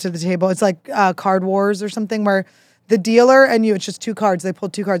you go up to the table? It's like Card Wars or something where the dealer and you, it's just 2 cards. They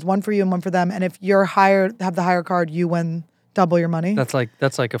pulled 2 cards, one for you and one for them. And if you're have the higher card, you win double your money. That's like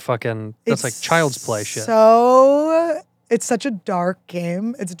a fucking, that's like child's play shit. So It's such a dark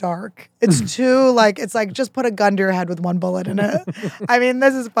game. It's dark. It's too like, it's like just put a gun to your head with one bullet in it. I mean,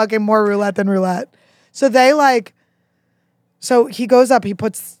 this is fucking more roulette than roulette. So they like, so he goes up, I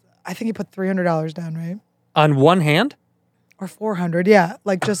think he put $300 down, right? On one hand? Or 400, yeah.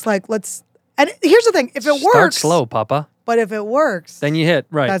 Like just like, and here's the thing, if it Start works. slow, Papa. But if it works. Then you hit,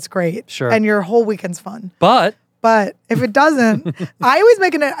 right. That's great. Sure. And your whole weekend's fun. But if it doesn't, I always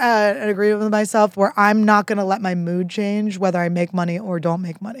make an agreement with myself where I'm not going to let my mood change whether I make money or don't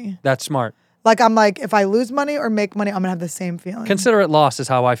make money. that's smart. Like, I'm like, if I lose money or make money, I'm going to have the same feeling. Consider it lost is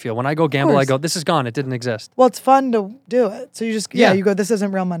how I feel. When I go gamble, I course. go, this is gone. It didn't exist. Well, it's fun to do it. So you just, Yeah. you go, this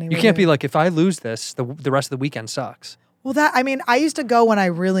isn't real money. You can't be like, if I lose this, the rest of the weekend sucks. Well, I used to go when I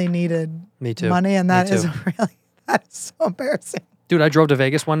really needed Me too. money, and Me that too. is that is so embarrassing. Dude, I drove to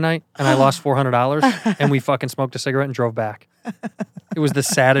Vegas one night and I lost $400 and we fucking smoked a cigarette and drove back. It was the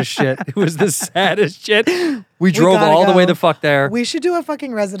saddest shit. It was the saddest shit. We drove gotta all the way go. the fuck there. We should do a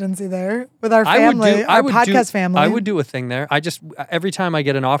fucking residency there with our I family, our would podcast family. I would do a thing there. Every time I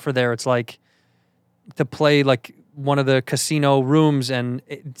get an offer there, it's like to play like one of the casino rooms, and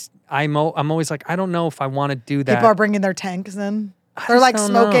I'm always like, I don't know if I want to do that. People are bringing their tanks in. They're just like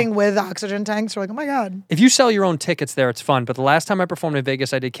don't know. smoking with oxygen tanks. We're like, oh my God. If you sell your own tickets there, it's fun. But the last time I performed in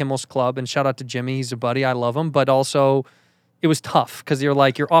Vegas, I did Kimmel's Club, and shout out to Jimmy. He's a buddy. I love him. But also, it was tough because you're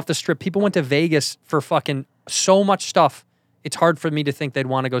off the strip. People went to Vegas for fucking so much stuff. It's hard for me to think they'd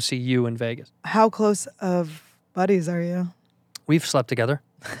want to go see you in Vegas. How close of buddies are you? We've slept together.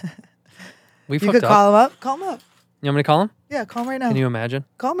 We've You hooked could up. call him up. Call him up. You want me to call him? Yeah, call him right now. Can you imagine?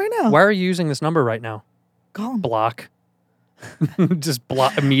 Call him right now. Why are you using this number right now? Call him. Block. Just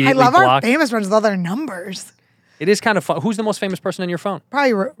block I immediately. love our block. famous friends with all their numbers. It is kind of fun. Who's the most famous person in your phone?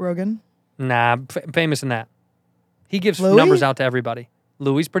 Probably Rogan. Nah, famous in that. He gives Louis? numbers out to everybody.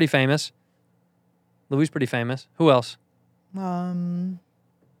 Louis pretty famous. Who else? I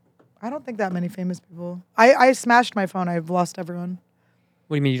don't think that many famous people. I smashed my phone. I've lost everyone.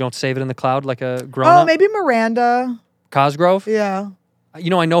 What do you mean you don't save it in the cloud like a grown Oh, up? maybe Miranda. Cosgrove? Yeah. You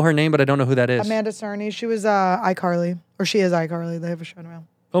know, I know her name, but I don't know who that is. Amanda Cerny. She was iCarly. Or she is iCarly. They have a show now.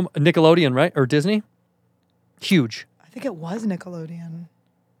 Oh, Nickelodeon, right? Or Disney? Huge. I think it was Nickelodeon.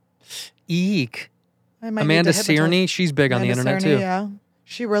 Eek. I might need Amanda to hypnotize- Cerny, she's big on the Amanda internet Cerny, too. Yeah.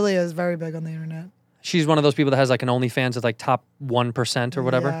 She really is very big on the internet. She's one of those people that has like an OnlyFans of like top 1% or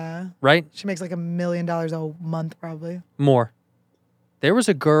whatever, Yeah. right? She makes like $1 million a month probably. More. There was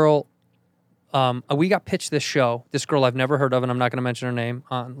a girl, we got pitched this show, this girl I've never heard of, and I'm not going to mention her name,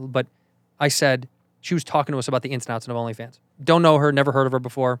 but I said, she was talking to us about the ins and outs of OnlyFans. Don't know her, never heard of her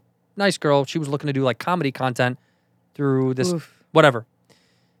before. Nice girl. She was looking to do like comedy content through this, Oof. whatever.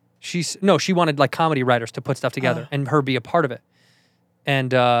 She wanted like comedy writers to put stuff together and her be a part of it.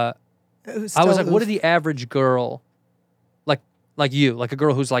 And I was like, what are the average girl, like you, like a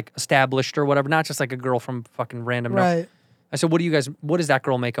girl who's like established or whatever, not just like a girl from fucking random. Right. I said, what does that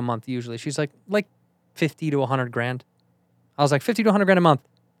girl make a month usually? She's like 50 to 100 grand. I was like, 50 to 100 grand a month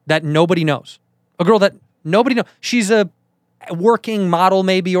that nobody knows. A girl that nobody knows. She's a working model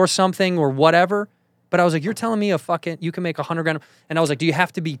maybe or something or whatever. But I was like, you're telling me you can make 100 grand. And I was like, do you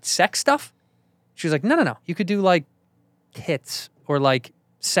have to be sex stuff? She was like, no. You could do like tits or like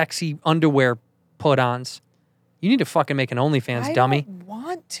sexy underwear put-ons. You need to fucking make an OnlyFans, dummy. I don't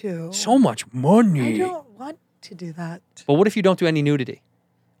want to. So much money. I don't want to do that. But what if you don't do any nudity?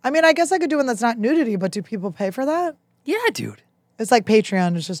 I mean, I guess I could do one that's not nudity, but do people pay for that? Yeah, dude. It's like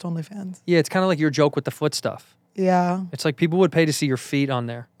Patreon. It's just OnlyFans. Yeah, it's kind of like your joke with the foot stuff. Yeah. It's like people would pay to see your feet on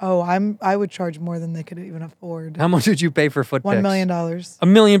there. Oh, I would charge more than they could even afford. How much would you pay for foot pics? $1 million. $1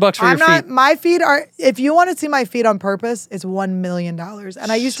 million for your feet. My feet are, if you want to see my feet on purpose, it's $1 million.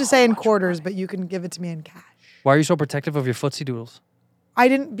 And I used to say in quarters, but you can give it to me in cash. Why are you so protective of your footsie doodles? I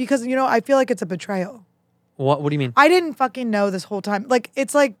didn't, because, I feel like it's a betrayal. What do you mean? I didn't fucking know this whole time. Like,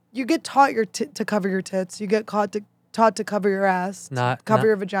 it's like you get taught to cover your tits. You get taught to cover your ass, cover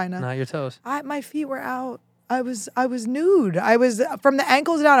your vagina. Not your toes. My feet were out. I was nude. I was, from the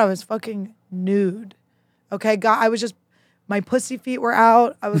ankles down, I was fucking nude. Okay, my pussy feet were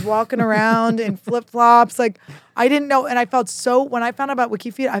out. I was walking around in flip-flops. Like, I didn't know. And I felt when I found out about Wiki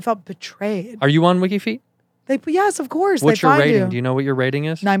Feet, I felt betrayed. Are you on WikiFeet? Yes, of course. What's they your find rating? You. Do you know what your rating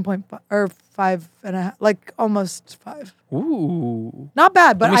is? 9.5 or 5.5, like almost 5. Ooh. Not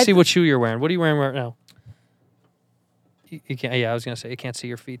bad, but let me see what shoe you're wearing. What are you wearing right now? You can't. Yeah, I was gonna say you can't see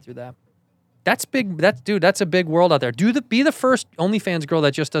your feet through that. That's big. That's a big world out there. Be the first OnlyFans girl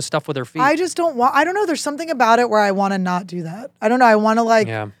that just does stuff with her feet. I just don't want. I don't know. There's something about it where I want to not do that. I don't know. I want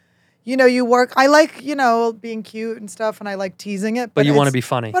to you work. I like, being cute and stuff, and I like teasing it. But you want to it's- be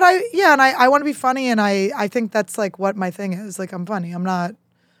funny. But I want to be funny, and I think that's like what my thing is. Like I'm funny. I'm not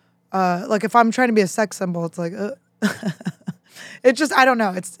like if I'm trying to be a sex symbol, it's like it's just I don't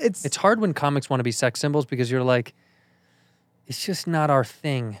know. It's hard when comics want to be sex symbols because you're like, it's just not our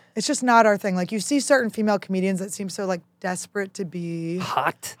thing. It's just not our thing. Like you see certain female comedians that seem so like desperate to be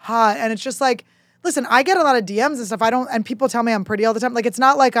Hot. and it's just like, listen, I get a lot of DMs and stuff. And people tell me I'm pretty all the time. Like it's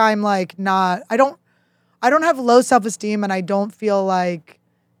not like I'm like not. I don't have low self-esteem, and I don't feel like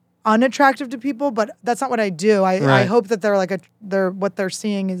unattractive to people. But that's not what I do. I Right. hope that they're what they're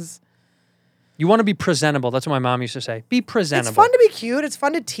seeing is. You want to be presentable. That's what my mom used to say. Be presentable. It's fun to be cute. It's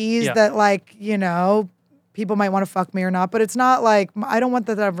fun to tease Yeah. that like people might want to fuck me or not, but it's not like I don't want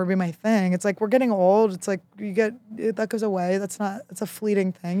that to ever be my thing. It's like we're getting old. It's like that goes away. It's a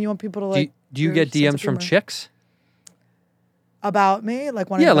fleeting thing. You want people to like. Do you your get sense of DMs from humor. chicks? About me? Like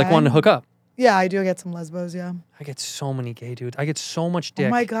one? Yeah, like one to hook up. Yeah, I do get some lesbos. Yeah. I get so many gay dudes. I get so much dick. Oh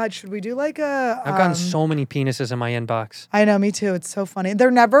my god, should we do like a? I've gotten so many penises in my inbox. I know, me too. It's so funny.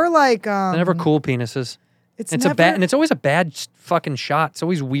 They're never like. They're never cool penises. It's a never, bad, and it's always a bad fucking shot. It's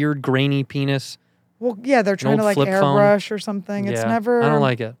always weird, grainy penis. Well, yeah, they're trying old to like flip phone. airbrush or something. It's Yeah, never. I don't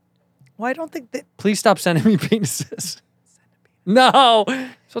like it. Well, I don't think that. Please stop sending me penises. No,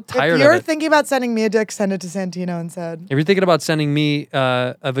 so tired If you're of it. thinking about sending me a dick, send it to Santino and said. If you're thinking about sending me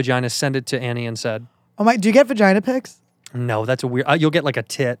a vagina, send it to Annie and said. Oh my! Do you get vagina pics? No, that's a weird. You'll get like a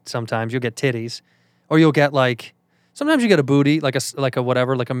tit sometimes. You'll get titties, or you'll get like. Sometimes you get a booty, like a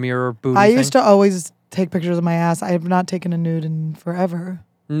whatever, like a mirror booty. I thing. used to always take pictures of my ass. I have not taken a nude in forever.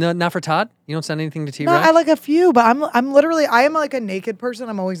 No, not for Todd. You don't send anything to T. No, I like a few, but I'm literally I am like a naked person.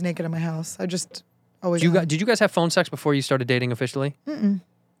 I'm always naked in my house. I just always. Did you guys have phone sex before you started dating officially?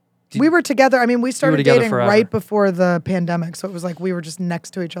 We were together. I mean, we started together dating forever. right before the pandemic, so it was like we were just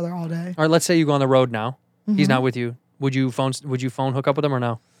next to each other all day. All right, let's say you go on the road now. Mm-hmm. He's not with you. Would you phone hook up with him or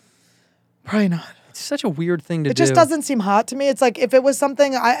no? Probably not. It's such a weird thing to do. It just doesn't seem hot to me. It's like if it was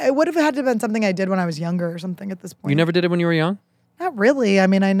something, it would have had to have been something I did when I was younger or something at this point. You never did it when you were young? Not really. I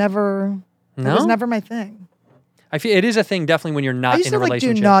mean, I never. It No? was never my thing. I feel it is a thing definitely when you're I not used in to a like do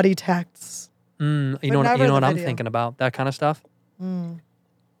relationship. naughty texts. You but know never the what I'm video. thinking about? That kind of stuff.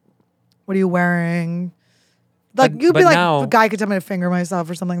 What are you wearing? Like But- you'd but be like, now- a guy could tell me to finger myself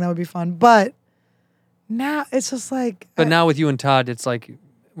or something. That would be fun. But now it's just like. But now with you and Todd, it's like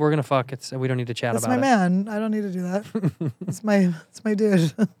we're gonna fuck. We don't need to chat That's about my it. man. I don't need to do that. It's my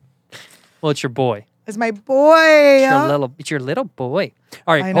dude. Well, it's your boy. It's my boy. It's your little boy.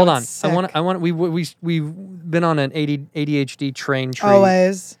 All right, I know, hold on. it's I want. sick. We've been on an ADHD train tree.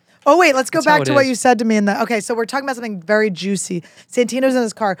 Always. Oh wait, let's go That's how back it to what is. you said to me in the. Okay, so we're talking about something very juicy. Santino's in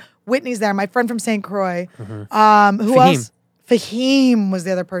his car. Whitney's there. My friend from St. Croix. Who Fahim. else? Fahim was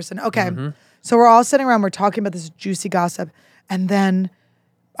the other person. Okay, Mm-hmm. so we're all sitting around. We're talking about this juicy gossip, and then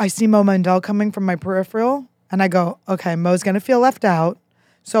I see Mo Mandel coming from my peripheral, and I go, "Okay, Mo's gonna feel left out."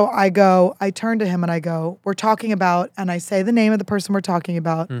 So I turn to him and I go, "We're talking about," and I say the name of the person we're talking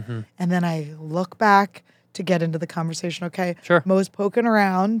about, Mm-hmm. and then I look back to get into the conversation. Okay, Sure. Mo's poking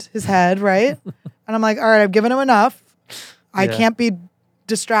around his head, right? And I'm like, "All right, I've given him enough. I Yeah. can't be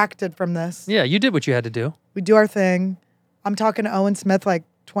distracted from this." Yeah, you did what you had to do. We do our thing. I'm talking to Owen Smith like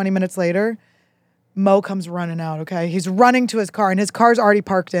 20 minutes later. Mo comes running out, okay? He's running to his car, and his car's already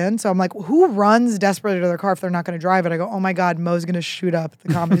parked in. So I'm like, who runs desperately to their car if they're not going to drive it? I go, oh my God, Mo's going to shoot up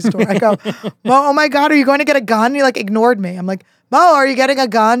the Comedy Store. I go, Mo, oh my God, are you going to get a gun? And he like ignored me. I'm like, Mo, are you getting a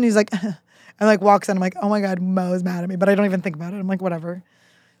gun? He's like, and like walks in. I'm like, oh my God, Mo is mad at me, but I don't even think about it. I'm like, whatever.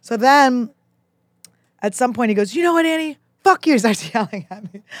 So then at some point he goes, you know what, Annie? Fuck you. He starts yelling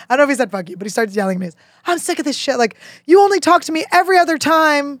at me. I don't know if he said fuck you, but he starts yelling at me. He goes, I'm sick of this shit. Like, you only talk to me every other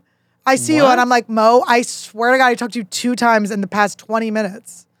time I see you. What? And I'm like, Mo, I swear to God, I talked to you 2 times in the past 20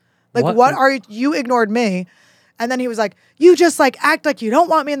 minutes. Like, What? what are you ignored me? And then he was like, you just like act like you don't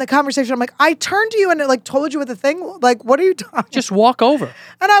want me in the conversation. I'm like, I turned to you and like told you what the thing, like, what are you talking? Just walk over.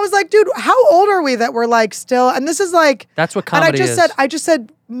 And I was like, dude, how old are we that we're like still, and this is like, That's what and I comedy just is.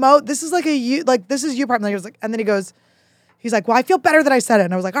 said, Mo, this is like this is you part. And he was like, and then he goes, he's like, well, I feel better that I said it.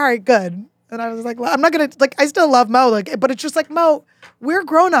 And I was like, all right, good. And I was like, well, I'm not going to, like, I still love Mo. Like, but it's just like, Mo, we're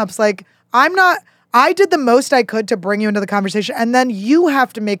grown-ups. Like, I did the most I could to bring you into the conversation. And then you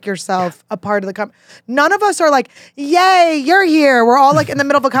have to make yourself a part of the None of us are like, yay, you're here. We're all like in the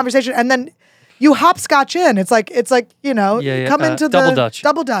middle of a conversation. And then you hopscotch in. It's like, you know, Yeah, come into double the Dutch.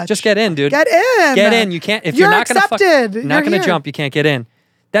 double Dutch. Just get in, dude. Get in. Get in. You can't. If You're you're not gonna accepted. not You're gonna here. jump, you can't get in.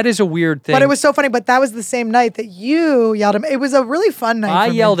 That is a weird thing. But it was so funny. But that was the same night that you yelled at me. It was a really fun night. I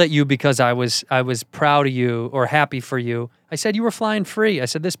for me. yelled at you because I was proud of you or happy for you. I said, you were flying free. I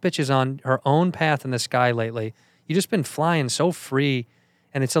said, this bitch is on her own path in the sky lately. You just been flying so free,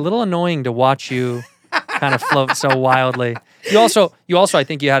 and it's a little annoying to watch you kind of float so wildly. You also, I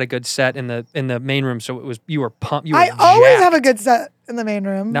think you had a good set in the main room, so you were pumped. You were I always jacked. have a good set in the main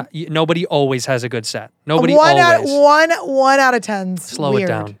room. Nobody always has a good set. Nobody one always. One out of 10's Slow weird. it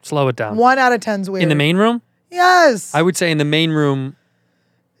down. Slow it down. 1 out of 10's weird. In the main room? Yes. I would say in the main room.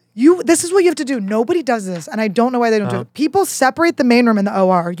 This is what you have to do. Nobody does this, and I don't know why they don't do it. People separate the main room and the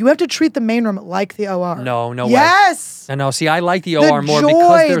OR. You have to treat the main room like the OR. No way. Yes. No. See, I like the OR more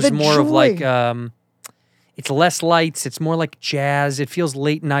because there's more of like, it's less lights. It's more like jazz. It feels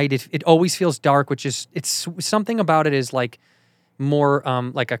late night. It always feels dark, which is, it's something about it is like more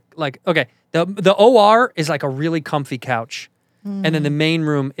okay. The OR is like a really comfy couch. And then the main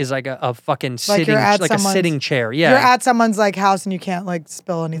room is like a fucking sitting, like a sitting chair. Yeah. You're at someone's like house and you can't like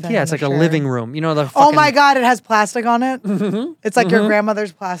spill anything. Yeah, it's like a living room. You know the Oh my God, it has plastic on it. It's like your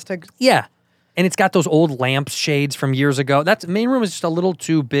grandmother's plastic. Yeah. And it's got those old lamp shades from years ago. That main room is just a little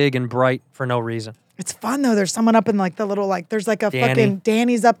too big and bright for no reason. It's fun though. There's someone up in like the little there's like a fucking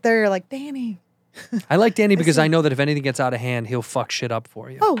Danny's up there. You're like, Danny. I like Danny because I know that if anything gets out of hand, he'll fuck shit up for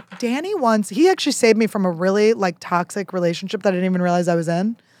you. Oh, Danny he actually saved me from a really like toxic relationship that I didn't even realize I was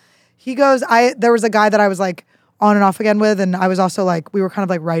in. He goes, there was a guy that I was like on and off again with, and I was also like, we were kind of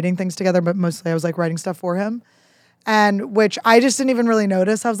like writing things together, but mostly I was like writing stuff for him. And which I just didn't even really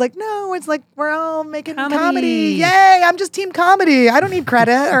notice. I was like, no, it's like we're all making comedy. Yay, I'm just team comedy. I don't need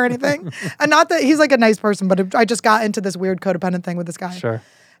credit or anything. And not that he's like a nice person, but I just got into this weird codependent thing with this guy. Sure.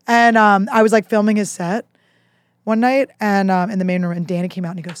 And I was like filming his set one night and in the main room, and Danny came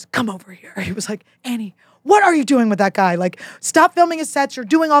out and he goes, come over here. He was like, Annie, what are you doing with that guy? Like, stop filming his sets. You're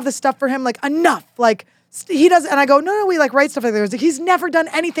doing all this stuff for him. Like, enough. Like, he does. And I go, no, we like write stuff like that. He was like, he's never done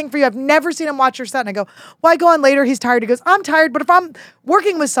anything for you. I've never seen him watch your set. And I go, well, I go on later. He's tired. He goes, I'm tired. But if I'm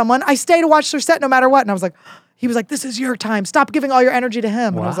working with someone, I stay to watch their set no matter what. And I was like, he was like, this is your time. Stop giving all your energy to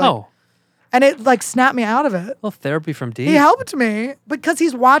him. Wow. And I was like, and it like snapped me out of it. Well, therapy from D. He helped me because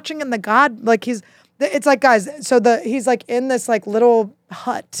he's watching in the God, like it's like, guys, so he's like in this like little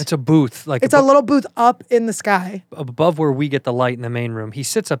hut. It's a booth. Like it's a little booth up in the sky. Above where we get the light in the main room. He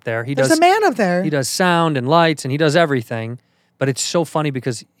sits up there. There's a man up there. He does sound and lights and he does everything. But it's so funny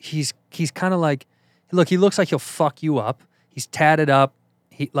because he's kind of like, look, he looks like he'll fuck you up. He's tatted up.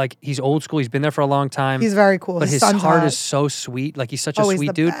 He's old school. He's been there for a long time. He's very cool. But his heart is so sweet. Like he's such a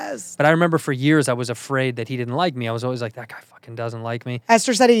sweet dude. Best. But I remember for years I was afraid that he didn't like me. I was always like, that guy fucking doesn't like me.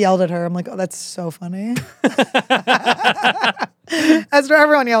 Esther said he yelled at her. I'm like, oh, that's so funny. Esther,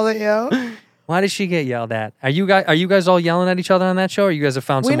 everyone yelled at you. Why did she get yelled at? Are you guys all yelling at each other on that show, or you guys have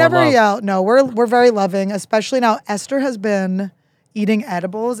found some We more never love? yell. No, we're very loving, especially now. Esther has been eating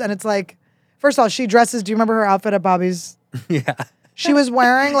edibles, and it's like, first of all, she dresses. Do you remember her outfit at Bobby's? Yeah. She was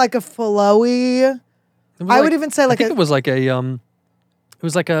wearing like a flowy. I would even say like I think it was like a it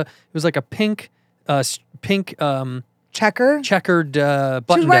was like a pink checkered button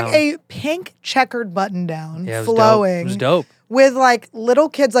She was wearing down. a pink checkered button down, Yeah, it was flowing. Dope. It was dope. With like little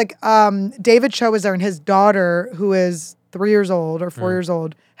kids, like David Cho was there, and his daughter, who is 3 years old or 4 years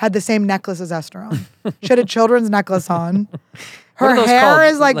old, had the same necklace as Esther on. She had a children's necklace on. What Her are those hair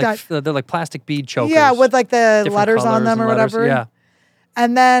called? is like that. They're like plastic bead chokers. Yeah, with like the Different letters on colors them or and letters, whatever. Yeah.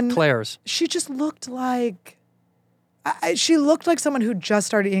 And then Claire's. she just looked like she looked like someone who just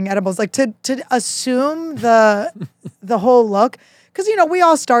started eating edibles. Like to assume the whole look, because we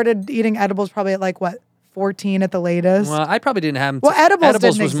all started eating edibles probably at like what 14 at the latest. Well, I probably didn't have them. Well, edibles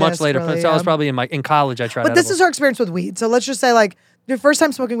didn't was much exist, later. really, So I was yeah. probably in college. I tried. But edibles. this is her experience with weed. So let's just say like the first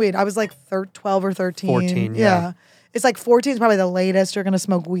time smoking weed, I was like 12 or 13. 14, yeah. It's like 14 is probably the latest you're gonna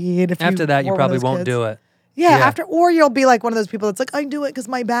smoke weed. If After that, you were one of probably those won't kids. do it. Yeah, or you'll be like one of those people that's like, I do it because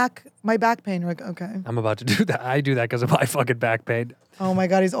my back pain. You're like, okay. I'm about to do that. I do that because of my fucking back pain. Oh my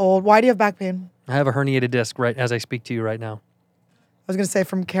God, he's old. Why do you have back pain? I have a herniated disc right as I speak to you right now. I was gonna say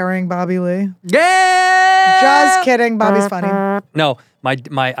from carrying Bobby Lee. Yeah. Just kidding. Bobby's funny. No, I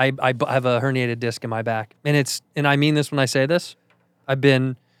have a herniated disc in my back, and I mean this when I say this. I've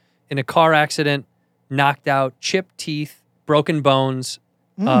been in a car accident, knocked out, chipped teeth, broken bones,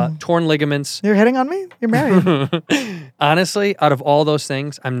 torn ligaments. You're hitting on me? You're married. Honestly, out of all those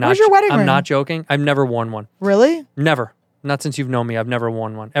things, I'm not. Where's your wedding I'm ring? not joking. I've never worn one. Really? Never. Not since you've known me. I've never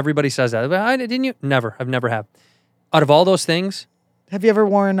worn one. Everybody says that. Didn't you? Never. I've never have. Out of all those things, Have you ever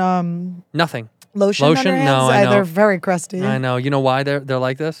worn nothing. lotion? On your hands? No, I know. They're very crusty. I know. You know why they're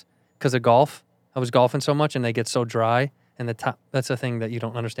like this? Because of golf. I was golfing so much, and they get so dry. And the top. That's a thing that you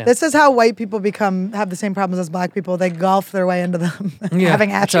don't understand. This is how white people have the same problems as black people. They golf their way into them,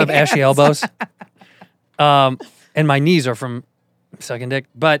 having ashy have ashy elbows. And my knees are from sucking dick.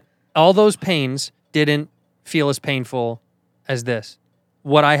 But all those pains didn't feel as painful as this.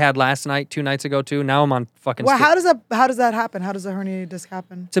 What I had last night, 2 nights ago too, now I'm on fucking Well, how does that happen? How does a herniated disc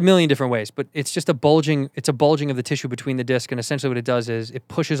happen? It's a million different ways, but it's just a bulging of the tissue between the disc, and essentially what it does is it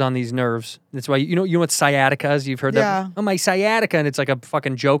pushes on these nerves. That's why you know what sciatica is? You've heard Yeah. that? Oh, my sciatica, and it's like a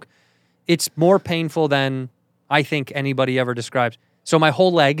fucking joke. It's more painful than I think anybody ever describes. So my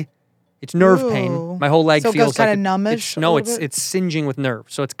whole leg, it's nerve pain. Ooh. My whole leg So it feels goes kinda like numbish a No, little bit? it's singeing with nerve.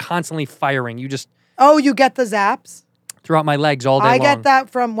 So it's constantly firing. You just Oh, you get the zaps? throughout my legs all day I long. get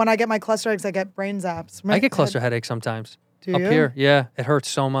that from when I get my cluster headaches. I get brain zaps. I get cluster headaches sometimes. Do Up you? here. Yeah, it hurts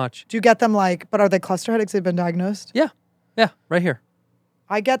so much. Do you get them but are they cluster headaches? They've been diagnosed? Yeah, right here.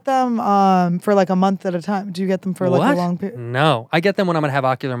 I get them for like a month at a time. Do you get them for like a long period? No, I get them when I'm gonna have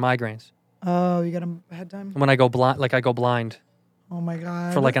ocular migraines. Oh, you get them ahead of time? When I go blind, I go blind Oh my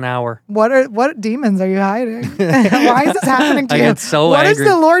God. for like an hour. What demons are you hiding? Why is this happening to I you? get so What is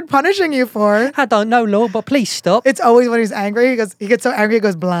angry. the Lord punishing you for? I don't know, Lord, but please stop. It's always when he's angry. He gets so angry he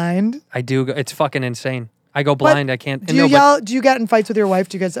goes blind. I do. It's fucking insane. I go blind. I can't. Do you yell? Do you get in fights with your wife?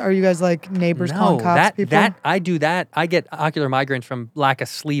 Are you guys like neighbors calling cops? I do that. I get ocular migraines from lack of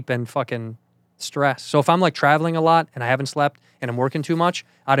sleep and fucking stress. So if I'm like traveling a lot and I haven't slept and I'm working too much,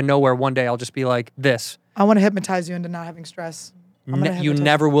 out of nowhere one day I'll just be like this. I want to hypnotize you into not having stress. You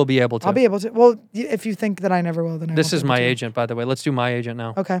never will be able to. I'll be able to. Well, if you think that I never will, then I This won't is be my able to. agent, by the way. Let's do my agent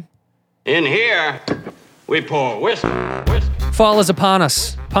now. Okay. In here, we pour whiskey. Fall is upon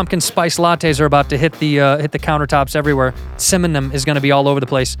us. Pumpkin spice lattes are about to hit the countertops everywhere. Cinnamon is going to be all over the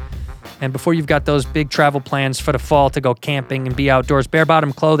place. And before you've got those big travel plans for the fall to go camping and be outdoors, Bare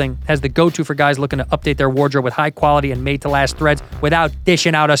Bottom Clothing has the go-to for guys looking to update their wardrobe with high quality and made-to-last threads without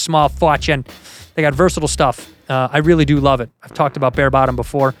dishing out a small fortune. They got versatile stuff. I really do love it. I've talked about Bare Bottom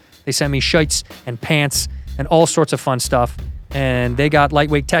before. They send me shirts and pants and all sorts of fun stuff. And they got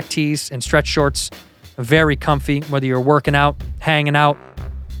lightweight tech tees and stretch shorts. Very comfy, whether you're working out, hanging out,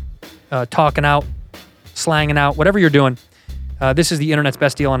 talking out, slanging out, whatever you're doing. This is the internet's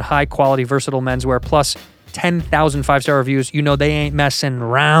best deal on high-quality, versatile menswear, plus 10,000 five-star reviews. You know they ain't messing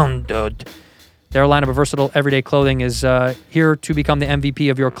around, dude. Their lineup of versatile, everyday clothing is here to become the MVP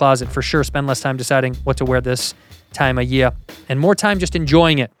of your closet. For sure, spend less time deciding what to wear this time of year, and more time just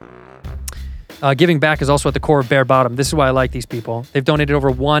enjoying it. Giving back is also at the core of Bare Bottom. This is why I like these people. They've donated over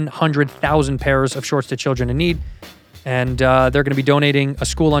 100,000 pairs of shorts to children in need, and they're going to be donating a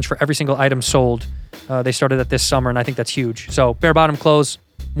school lunch for every single item sold. They started that this summer, and I think that's huge. So Bare Bottom clothes,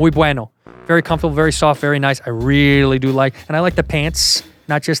 muy bueno. Very comfortable, very soft, very nice. I really do like, and I like the pants,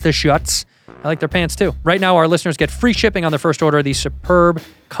 not just the shirts. I like their pants too. Right now, our listeners get free shipping on their first order of these superb,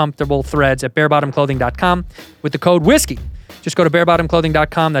 comfortable threads at barebottomclothing.com with the code WHISKEY. Just go to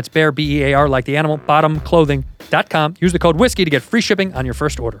barebottomclothing.com. That's bear, B-E-A-R, like the animal, bottomclothing.com. Use the code WHISKEY to get free shipping on your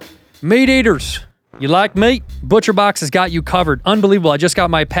first order. Meat eaters. You like meat? ButcherBox has got you covered. Unbelievable. I just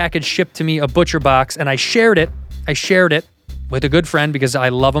got my package shipped to me, a ButcherBox, and I shared it with a good friend because I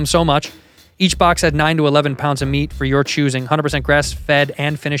love them so much. Each box had 9 to 11 pounds of meat for your choosing. 100% grass-fed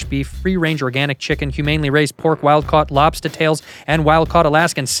and finished beef, free-range organic chicken, humanely raised pork, wild-caught lobster tails, and wild-caught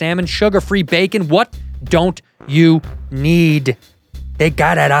Alaskan salmon, sugar-free bacon. What don't you need? They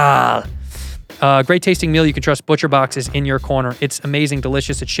got it all. Great tasting meal you can trust. ButcherBox is in your corner. It's amazing,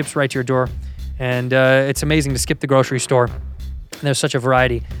 delicious. It ships right to your door. And it's amazing to skip the grocery store. And there's such a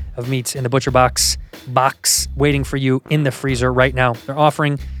variety of meats in the ButcherBox box waiting for you in the freezer right now. They're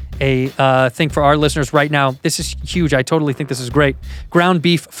offering a thing for our listeners right now. This is huge. I totally think this is great. Ground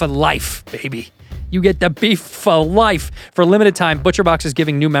beef for life, baby. You get the beef for life. For a limited time, ButcherBox is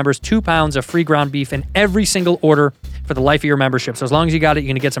giving new members 2 pounds of free ground beef in every single order for the life of your membership. So as long as you got it, you're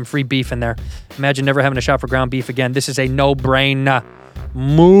going to get some free beef in there. Imagine never having to shop for ground beef again. This is a no-brainer.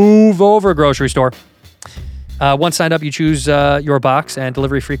 Move over, grocery store. Once signed up, you choose your box and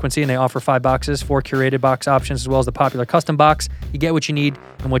delivery frequency, and they offer 5 boxes, 4 curated box options, as well as the popular custom box. You get what you need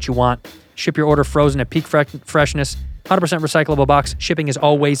and what you want. Ship your order frozen at peak freshness. 100% recyclable box. Shipping is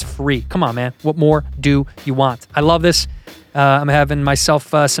always free. Come on, man. What more do you want? I love this. I'm having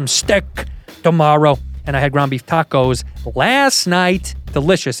myself some steak tomorrow, and I had ground beef tacos last night.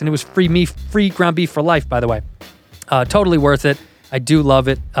 Delicious, and it was free ground beef for life, by the way. Totally worth it. I do love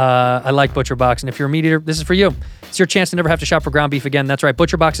it. I like ButcherBox. And if you're a meat eater, this is for you. It's your chance to never have to shop for ground beef again. That's right.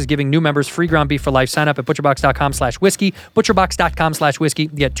 ButcherBox is giving new members free ground beef for life. Sign up at butcherbox.com/whiskey. Butcherbox.com/whiskey. You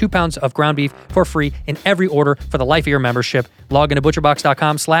get 2 pounds of ground beef for free in every order for the life of your membership. Log into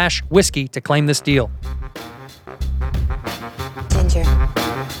butcherbox.com/whiskey to claim this deal. Ginger.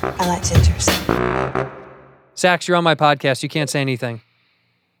 I like gingers. Sax, you're on my podcast. You can't say anything.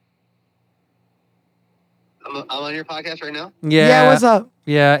 I'm on your podcast right now. Yeah. Yeah, what's up?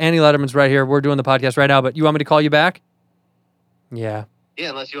 Yeah, Annie Letterman's right here. We're doing the podcast right now, but you want me to call you back? Yeah. Yeah,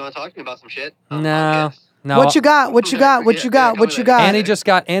 unless you want to talk to me about some shit. No. No. What you got? What you got? What you got? What you got? Annie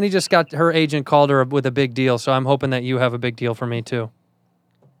just got her agent called her with a big deal, so I'm hoping that you have a big deal for me too.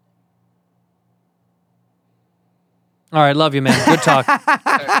 All right, love you, man. Good talk.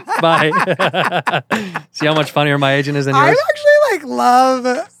 Bye. See how much funnier my agent is than yours? I actually like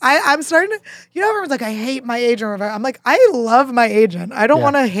love. I'm starting to. You know, everyone's like, I hate my agent. Or whatever. I'm like, I love my agent. I don't Yeah.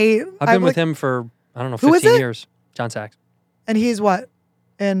 want to hate. I've been with like, him for I don't know Who is 15 it? years. John Sachs, And he's what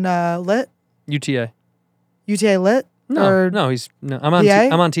in lit? UTA. UTA lit? No, Or, no, he's no. I'm on. PA?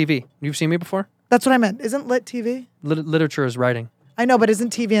 I'm on TV. You've seen me before. That's what I meant. Isn't lit TV? Literature is writing. I know, but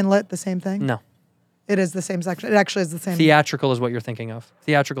isn't TV and lit the same thing? No, It is the same section. It actually is the same. theatrical is what you're thinking of.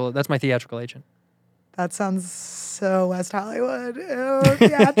 Theatrical. That's my theatrical agent. That sounds so West Hollywood. Ew,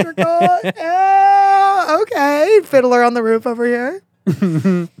 theatrical. Ew, okay. Fiddler on the Roof over here.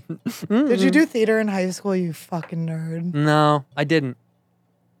 Did you do theater in high school, you fucking nerd? No, I didn't.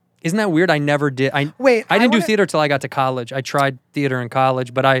 Isn't that weird? I never did. Wait, I didn't do wanna- theater till I got to college. I tried theater in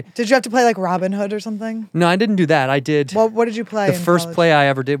college, but Did you have to play like Robin Hood or something? no, I didn't do that. I did. What did you play? the in first college? play I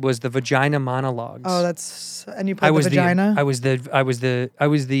ever did was the Vagina Monologues. Oh, and you played I was the vagina? I was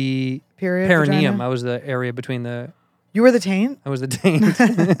the Period perineum. vagina? I was the area between the. You were the taint? I was the taint.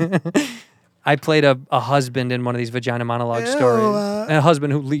 I played a husband in one of these vagina monologue stories. And a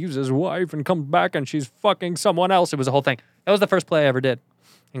husband who leaves his wife and comes back and she's fucking someone else. It was a whole thing. That was the first play I ever did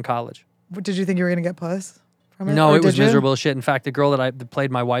in college. Did you think you were going to get puss from it? No, Or it was did you? miserable as shit. In fact, the girl that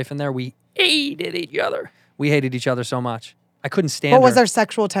played my wife in there, we hated each other. We hated each other so much. I couldn't stand What was her. there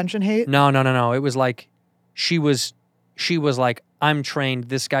sexual tension hate? No. It was like, she was like, I'm trained.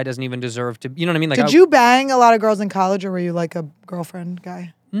 This guy doesn't even deserve to. You know what I mean? Like, Did you bang a lot of girls in college, or were you like a girlfriend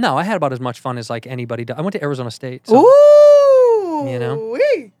guy? No, I had about as much fun as like anybody does. I went to Arizona State. So, Ooh, You know?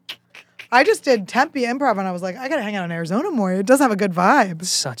 wee. I just did Tempe Improv, and I was like, I gotta hang out in Arizona more. It does have a good vibe.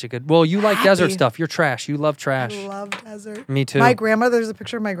 such a good. Well, you like desert Happy. stuff. You're trash. You love trash. I love desert. Me too. My grandmother, there's a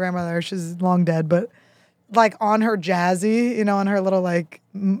picture of my grandmother. She's long dead, but like on her jazzy, you know, on her little like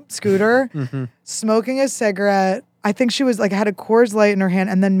scooter, Mm-hmm. smoking a cigarette. I think she was like had a Coors Light in her hand,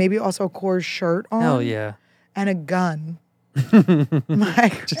 and then maybe also a Coors shirt on. Hell yeah. And a gun.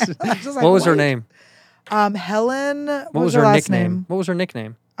 What What was her name? Helen. What was her her last nickname? name? What was her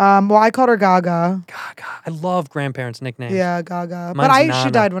nickname? Well, I called her Gaga. Gaga. I love grandparents' nicknames. Yeah, Gaga. Mine's But she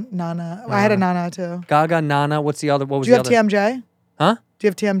Nana. died when Nana. I had a Nana too. Gaga, Nana. What's the other? What was Do you the have other? TMJ? Huh? Do you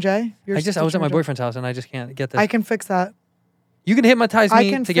have TMJ? I was at my boyfriend's house and I just can't get this. I can fix that. You can hypnotize I me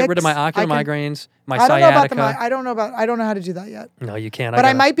can to get rid of my fix- ocular I can- migraines, my I don't know about sciatica. I don't know how to do that yet. No, you can't. But I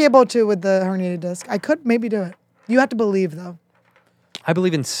gotta- might be able to with the herniated disc. I could maybe do it. You have to believe though. I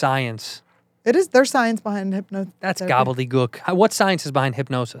believe in science. There's science behind hypnotherapy. That's gobbledygook. What science is behind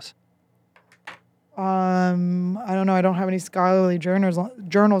hypnosis? I don't know. I don't have any scholarly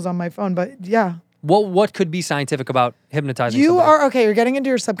journals on my phone, but yeah. What could be scientific about hypnotizing You somebody? are okay. You're getting into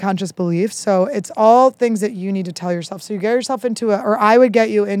your subconscious beliefs, so it's all things that you need to tell yourself. So you get yourself into or I would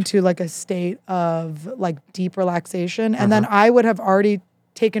get you into like a state of like deep relaxation, and then I would have already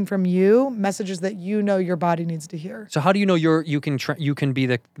taken from you messages that you know your body needs to hear. So how do you know you can be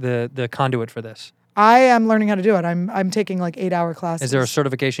the conduit for this? I am learning how to do it. I'm taking like 8-hour classes. Is there a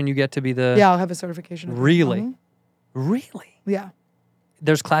certification you get to be the? Yeah, I'll have a certification. of it. Really? Mhm. Really? Yeah.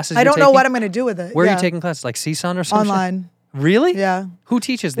 There's classes. I you're don't know taking? what I'm going to do with it. Where are Yeah. you taking classes? Like CSUN or something? Online. Really? Yeah. Who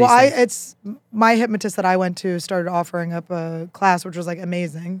teaches these Well, things? it's my hypnotist that I went to started offering up a class, which was like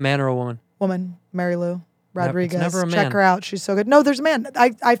amazing. Man or a woman? Woman, Mary Lou Rodriguez. never a man. Check her out. She's so good. No, there's a man.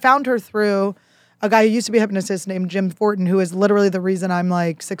 I found her through a guy who used to be a hypnotist named Jim Fortin, who is literally the reason I'm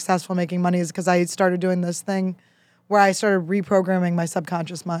like successful making money is because I started doing this thing where I started reprogramming my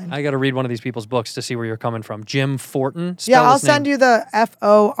subconscious mind. I got to read one of these people's books to see where you're coming from. Jim Fortin. Yeah, I'll send you the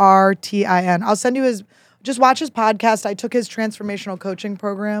Fortin. I'll send you just watch his podcast. I took his transformational coaching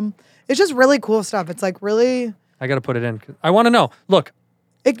program. It's just really cool stuff. It's like really. I got to put it in. I want to know. Look,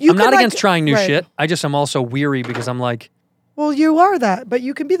 I'm could, not like- against trying new right. shit. I'm also weary because I'm like, Well, you are that, but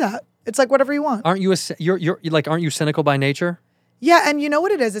you can be that. It's like whatever you want. aren't you you're like, aren't you cynical by nature? Yeah, and you know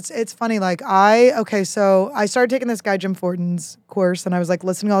what it is? It's funny. Like so I started taking this guy Jim Fortin's course, and I was like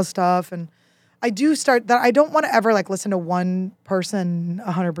listening to all his stuff, and I do start that. I don't want to ever like listen to one person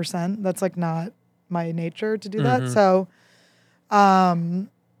 100%. That's like not my nature to do that. So,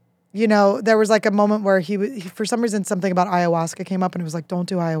 you know, there was like a moment where he for some reason something about ayahuasca came up, and it was like, don't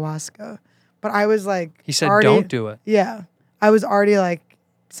do ayahuasca. But I was like, He said, already- don't do it. Yeah, I was already like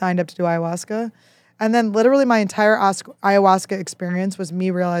signed up to do ayahuasca. And then literally my entire ayahuasca experience was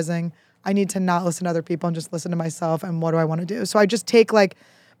me realizing I need to not listen to other people and just listen to myself and what do I want to do. So I just take like,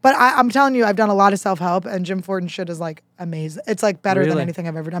 but I'm telling you, I've done a lot of self-help and Jim Fortin shit is like amazing. It's like better than anything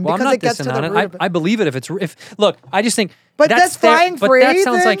I've ever done Well, because I'm not it gets to dissing the on root it. of it. I believe it if look, I just think But that's flying free But that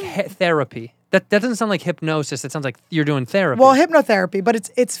sounds like thing? therapy. That doesn't sound like hypnosis. That sounds like you're doing therapy. Well, hypnotherapy, but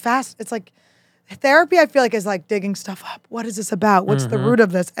it's fast. It's like therapy, I feel like, is like digging stuff up. What is this about? What's the root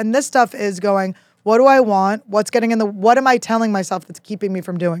of this? And this stuff is going, what do I want? What's getting in the, what am I telling myself that's keeping me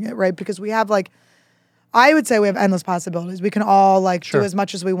from doing it, right? Because we have like, I would say we have endless possibilities. We can all like do as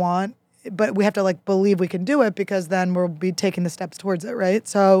much as we want, but we have to like believe we can do it because then we'll be taking the steps towards it, right?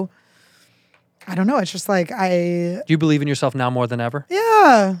 So I don't know. It's just like do you believe in yourself now more than ever?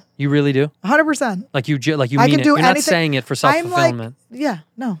 Yeah. You really do? 100%. Like you I mean can it. do You're not anything. saying it for self-fulfillment. I'm like, yeah,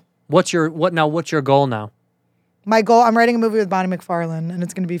 no. What's your goal now? My goal, I'm writing a movie with Bonnie McFarlane and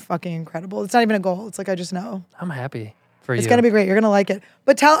it's going to be fucking incredible. It's not even a goal. It's like, I just know. I'm happy for you. It's going to be great. You're going to like it.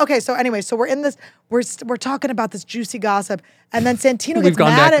 But okay, so anyway, so we're in this, we're talking about this juicy gossip and then Santino We've gets gone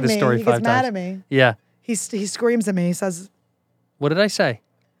mad back at to this me. story He gets 5 mad times. at me. Yeah. He screams at me. He says, What did I say?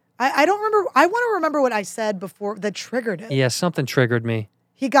 I don't remember. I want to remember what I said before that triggered it. Yeah, something triggered me.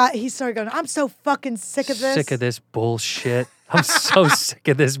 He started going, I'm so fucking sick of this. Sick of this bullshit. I'm so sick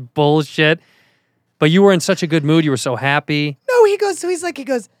of this bullshit. But you were in such a good mood. You were so happy. No, he goes,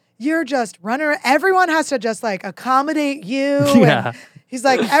 you're just running. Everyone has to just like accommodate you. Yeah. And he's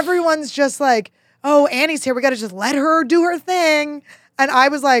like, everyone's just like, oh, Annie's here. We got to just let her do her thing. And I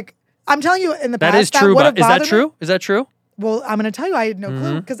was like, I'm telling you, in the past, That is true. would have Is that bothered me. true? Is that true? Well, I'm going to tell you, I had no Mm-hmm.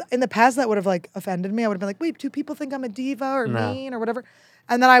 clue. Because in the past, that would have like offended me. I would have been like, wait, do people think I'm a diva or No. mean or whatever?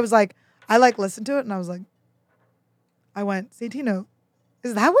 And then I was like, I like listened to it and I was like, I went, Santino,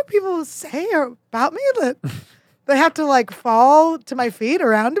 is that what people say about me? That they have to like fall to my feet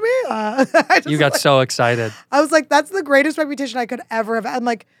around me? You got so excited. I was like, that's the greatest reputation I could ever have. I'm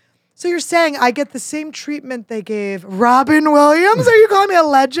like, so you're saying I get the same treatment they gave Robin Williams? Are you calling me a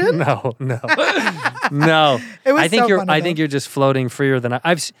legend? No. No. It was I think so you're. funny, I though. think you're just floating freer than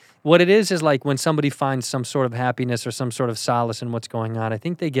what it is like when somebody finds some sort of happiness or some sort of solace in what's going on. I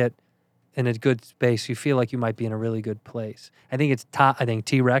think they get in a good space. You feel like you might be in a really good place. I think I think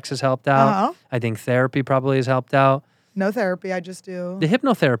T-Rex has helped out. Uh-huh. I think therapy probably has helped out. No therapy. I just do. The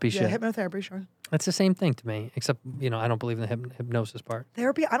hypnotherapy Yeah, shit. hypnotherapy, sure. That's the same thing to me, except I don't believe in the hypnosis part.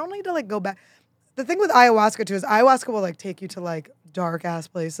 Therapy, I don't need to like go back. The thing with ayahuasca too is ayahuasca will like take you to like dark ass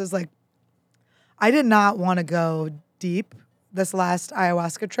places. Like I did not want to go deep this last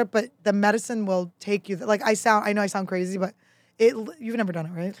ayahuasca trip, but the medicine will take you. Like I know I sound crazy, but you've never done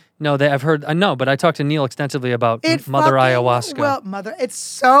it, right? No, I've heard. I know, but I talked to Neil extensively about Mother Ayahuasca. Well, it's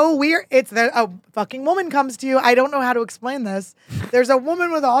so weird. It's that a fucking woman comes to you. I don't know how to explain this. There's a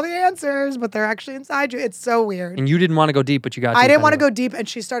woman with all the answers, but they're actually inside you. It's so weird. And you didn't want to go deep, but you got. I deep didn't want to anyway. go deep, and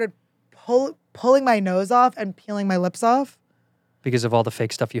she started pulling my nose off and peeling my lips off. Because of all the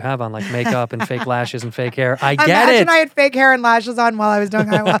fake stuff you have on, like makeup and fake lashes and fake hair. I get Imagine it. I had fake hair and lashes on while I was doing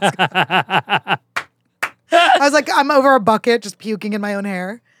ayahuasca. I was like, I'm over a bucket just puking in my own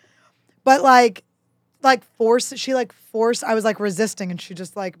hair. But she forced, I was like resisting and she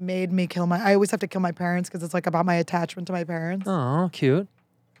just like made me I always have to kill my parents because it's like about my attachment to my parents. Oh, cute.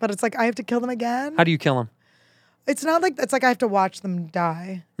 But it's like, I have to kill them again. How do you kill them? It's not like, it's like I have to watch them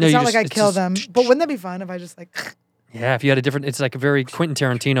die. No, It's you not just- like I it's kill just- them. But wouldn't that be fun if I just like, Yeah, if you had a different, it's like a very Quentin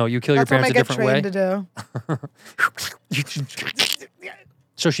Tarantino. You kill your that's what I parents a get different way. trained to do.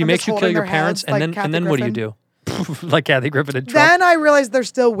 So she I'm makes just you kill holding your their parents, heads and like then Kathy what do you do? Like Kathy Griffin and Trump. Then I realized they're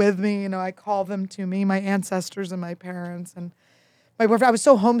still with me. You know, I call them to me, my ancestors and my parents and my boyfriend. I was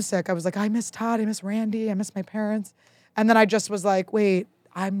so homesick. I was like, I miss Todd. I miss Randy. I miss my parents. And then I just was like, wait,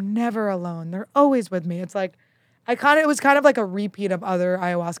 I'm never alone. They're always with me. It's like, it was kind of like a repeat of other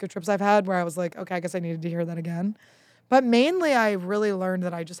ayahuasca trips I've had where I was like, okay, I guess I needed to hear that again. But mainly I really learned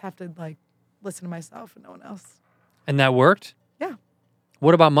that I just have to like listen to myself and no one else. And that worked? Yeah.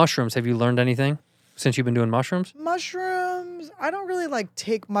 What about mushrooms? Have you learned anything since you've been doing mushrooms? Mushrooms, I don't really like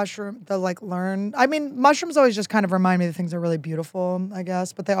take learn. I mean, mushrooms always just kind of remind me that things are really beautiful, I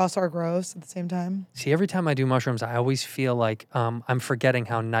guess, but they also are gross at the same time. See, every time I do mushrooms, I always feel like I'm forgetting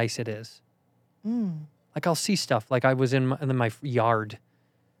how nice it is. Like I'll see stuff. Like I was in my yard,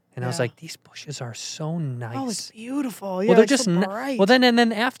 and I was Yeah. like, these bushes are so nice. Oh, it's beautiful. Yeah, Well, they're it's just so ni- bright. well.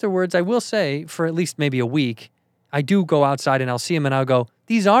 Then afterwards, I will say for at least maybe a week, I do go outside and I'll see them and I'll go,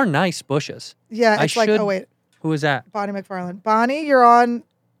 these are nice bushes. Yeah, I it's like, should- oh wait, Who is that? Bonnie McFarlane. Bonnie, you're on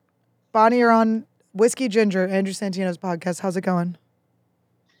Whiskey Ginger, Andrew Santino's podcast. How's it going?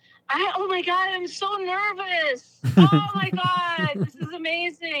 Oh my God, I'm so nervous. Oh my God, this is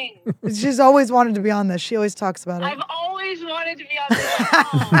amazing. She's always wanted to be on this. She always talks about it. I've always wanted to be on this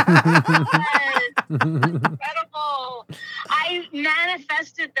show. Yes. Incredible. I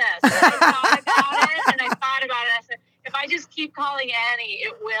manifested this. I thought about it and I thought about it. I said, if I just keep calling Annie,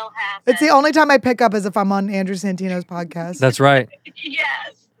 it will happen. It's the only time I pick up is if I'm on Andrew Santino's podcast. That's right.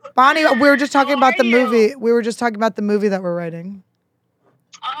 Yes. Bonnie, we were just talking How about the are you? movie. We were just talking about the movie that we're writing.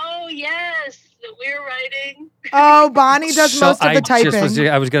 Oh, yes. We're writing. Oh, Bonnie does most of the typing.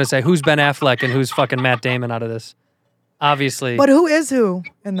 I was going to say, who's Ben Affleck and who's fucking Matt Damon out of this? Obviously. But who is who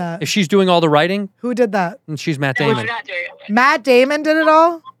in that? If she's doing all the writing, Who did that? and she's Matt No, Damon. I'm not doing it. Matt Damon did it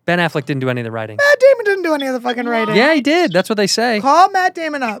all? Ben Affleck didn't do any of the writing. Matt Damon didn't do any of the fucking writing. Yeah, he did. That's what they say. Call Matt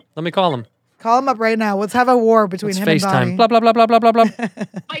Damon up. Let me call him. Call him up right now. Let's have a war between Let's him and Bonnie. FaceTime. Blah, blah, blah, blah, blah, blah, blah.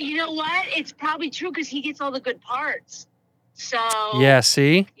 But you know what? It's probably true because he gets all the good parts. So, Yeah,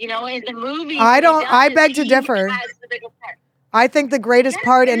 see? you know, in the movie, I beg to differ. I think the greatest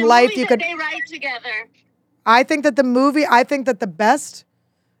part in life you could. They write together. I think that the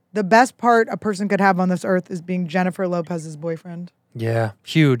best part a person could have on this earth is being Jennifer Lopez's boyfriend. Yeah,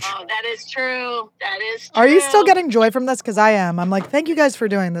 huge. Oh, that is true. That is true. Are you still getting joy from this? Because I am. I'm like, thank you guys for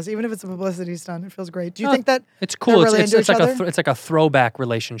doing this, even if it's a publicity stunt. It feels great. Do you think that It's cool. they're really It's into like each other? it's like a throwback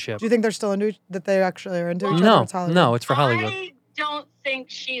relationship. Do you think they're still into that they actually are into each other? No, It's Hollywood? no, it's for Hollywood. I don't think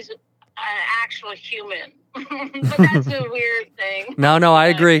she's an actual human. But that's a weird thing. No, I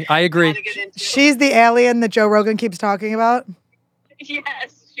agree. I agree. Gotta get into it. She's the alien that Joe Rogan keeps talking about.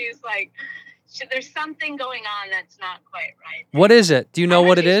 Yes, she's like, there's something going on that's not quite right. What is it? Do you know I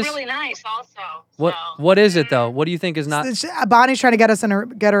what heard it is? she's really nice also. What is it though? What do you think is not? Bonnie's trying to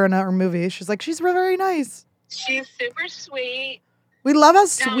get her in her movie. She's like, she's very nice. She's super sweet. We love how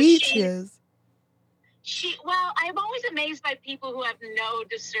sweet she is. Well, I'm always amazed by people who have no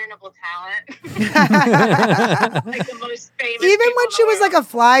discernible talent. Like the most famous. Even when she was like a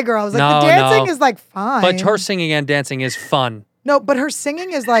fly girl, I was like, the dancing is like fine. But her singing and dancing is fun. No, but her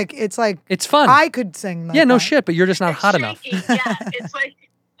singing is like it's fun. I could sing. Like yeah, no that. shit, but you're just not hot enough. Yeah, it's like,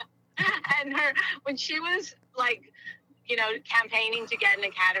 and her when she was like, you know, campaigning to get an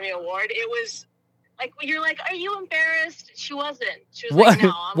Academy Award, it was like you're like, are you embarrassed? She wasn't. She was like,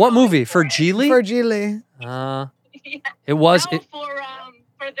 no. What movie for Geely? For Geely. Yeah. It was No,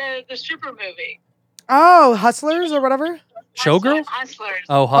 for the stripper movie. Oh, Hustlers or whatever. Showgirls. Hustlers.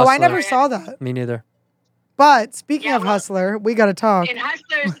 Oh, Hustlers. Oh, I never saw that. Me neither. But speaking of Hustler, we got to talk. In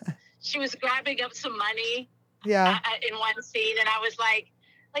Hustlers, she was grabbing up some money. Yeah. In one scene, and I was like,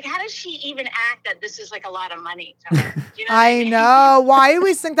 how does she even act that this is like a lot of money to her? You know I know. Why do we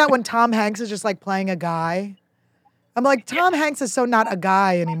always think that when Tom Hanks is just like playing a guy? I'm like, Tom Hanks is so not a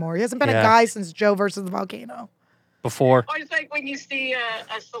guy anymore. He hasn't been a guy since Joe versus the volcano. Before. Or it's like when you see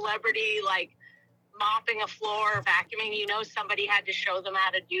a celebrity like mopping a floor or vacuuming, you know somebody had to show them how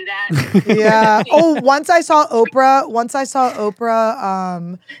to do that. Yeah. Oh, once I saw Oprah,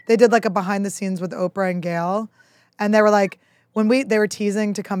 they did like a behind the scenes with Oprah and Gail. And they were like, they were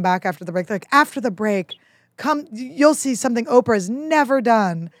teasing to come back after the break. They're like, after the break, you'll see something Oprah's never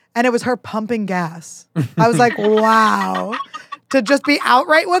done. And it was her pumping gas. I was like, wow. To just be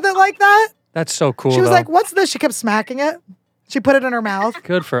outright with it like that? That's so cool. She was though. like, what's this? She kept smacking it. She put it in her mouth.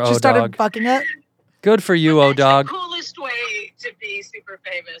 Good for She O started Dog. fucking it. Good for you, O Dog. The coolest way to be super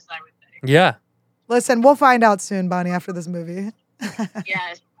famous, I would think. Yeah. Listen, we'll find out soon, Bonnie, after this movie.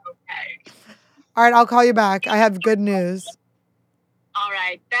 Yes. Okay. All right, I'll call you back. I have good news. All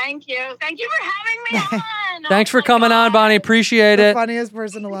right. Thank you. Thank you for having me on. Thanks for coming on, Bonnie. Appreciate The it. funniest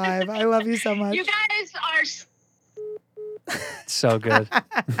person alive. I love you so much. You guys are So good.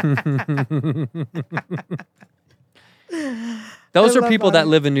 Those are love people that Bonnie.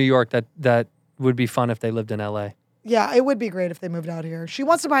 live in New York that would be fun if they lived in LA. Yeah, it would be great if they moved out here. She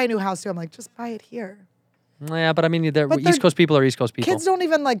wants to buy a new house too. I'm like, just buy it here. Yeah, but I mean, But they're- East Coast people are East Coast people. Kids don't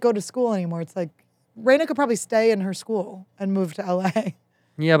even like go to school anymore. It's like Raina could probably stay in her school and move to LA.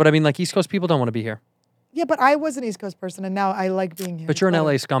 Yeah, but I mean, like East Coast people don't want to be here. Yeah, but I was an East Coast person and now I like being here. But you're an Better.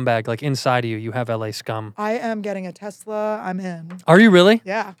 LA scumbag. Like inside of you, you have LA scum. I am getting a Tesla. I'm in. Are you really?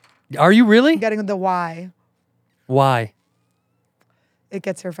 Yeah. Are you really? I'm getting the Y. Why? It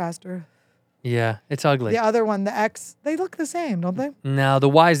gets here faster. Yeah, it's ugly. The other one, the X, they look the same, don't they? No, the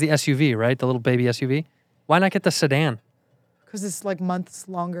Y is the SUV, right? The little baby SUV. Why not get the sedan? Because it's like months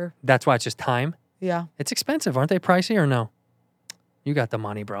longer. That's why it's just time. Yeah. It's expensive. Aren't they pricey or no? You got the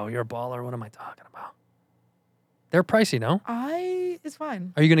money, bro. You're a baller. What am I talking about? They're pricey, no? It's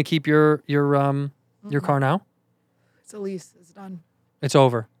fine. Are you going to keep your car now? It's a lease. It's done. It's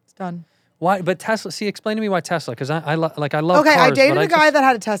over. It's done. Why? But Tesla. See, explain to me why Tesla. Because I love Okay, cars. I dated but a guy that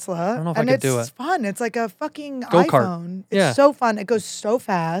had a Tesla. I don't know if I and could it's do it. fun. It's like a fucking Go-kart. iPhone. It's Yeah. so fun. It goes so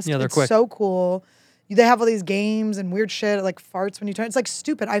fast. Yeah, they're it's quick. so cool. They have all these games and weird shit. It like farts when you turn. It's like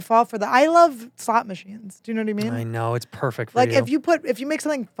stupid. I fall for that. I love slot machines. Do you know what I mean? I know it's perfect for Like you. if you make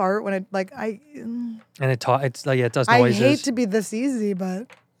something fart when it like and it's like it does I noises. hate to be this easy, but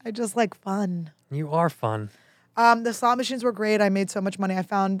I just like fun. You are fun. The slot machines were great. I made so much money. I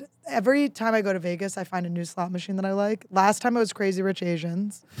found every time I go to Vegas, I find a new slot machine that I like. Last time it was Crazy Rich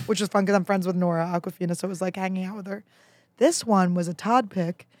Asians, which was fun because I'm friends with Nora Aquafina, so it was like hanging out with her. This one was a Todd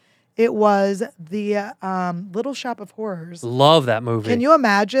pick. It was the Little Shop of Horrors. Love that movie. Can you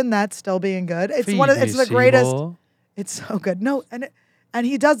imagine that still being good? It's Feed it's me, the greatest. Seymour. It's so good. No, and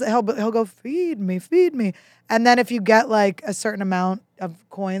he does it. He'll go feed me, and then if you get like a certain amount of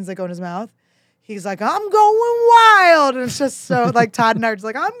coins that go in his mouth, he's like, I'm going wild, and it's just so like Todd and I are just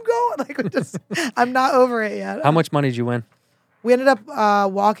like, I'm not over it yet. How much money did you win? We ended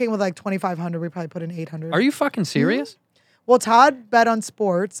up walking with like 2,500. We probably put in 800. Are you fucking serious? Well, Todd bet on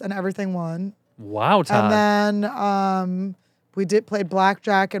sports and everything won. Wow, Todd. And then we played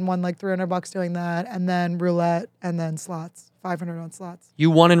blackjack and won like $300 doing that, and then roulette, and then slots, 500 on slots. You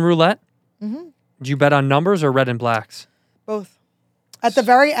won in roulette? Mm-hmm. Did you bet on numbers or red and blacks? Both. At the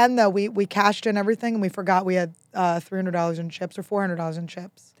very end, though, we cashed in everything, and we forgot we had $300 in chips or $400 in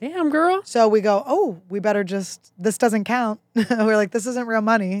chips. Damn, girl. So we go, oh, we better this doesn't count. We're like, this isn't real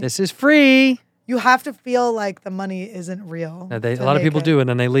money. This is free. You have to feel like the money isn't real. A lot of people do, and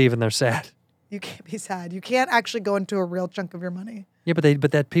then they leave and they're sad. You can't be sad. You can't actually go into a real chunk of your money. Yeah,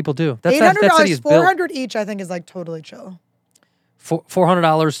 but that people do. That's $800, that city is built. $400 each, I think, is like totally chill.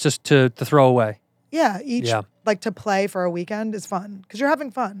 $400 just to throw away. Yeah, each Yeah. like to play for a weekend is fun because you're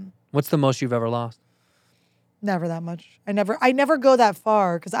having fun. What's the most you've ever lost? Never that much. I never go that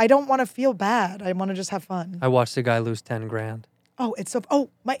far because I don't want to feel bad. I want to just have fun. I watched a guy lose 10 grand Oh, it's so. Oh,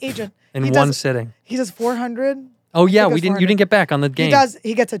 my agent. in he one does, sitting. He does 400. Oh yeah, He we goes didn't. You 400. didn't get back on the game.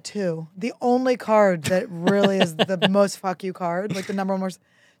 He gets a 2. The only card that really is the most fuck you card, like the number one most.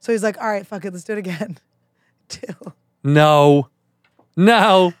 So he's like, all right, fuck it, let's do it again. 2. No.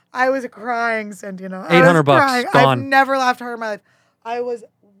 I was crying, Santino. $800 crying. I've gone. never laughed harder in my life. I was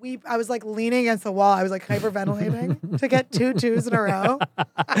like leaning against the wall. I was like hyperventilating to get 2 2s in a row.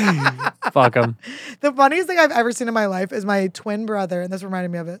 Fuck him. The funniest thing I've ever seen in my life is my twin brother, and this reminded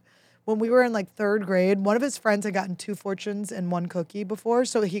me of it. When we were in like 3rd grade, one of his friends had gotten 2 fortunes and 1 cookie before,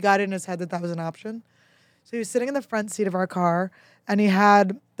 so he got it in his head that was an option. So he was sitting in the front seat of our car, and he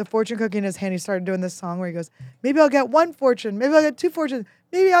had the fortune cookie in his hand. He started doing this song where he goes, maybe I'll get 1 fortune, maybe I'll get 2 fortunes,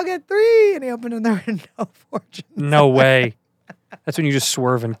 maybe I'll get 3. And he opened it and there were no fortunes. No way. That's when you just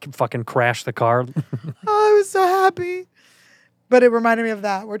swerve and fucking crash the car. Oh, I was so happy. But it reminded me of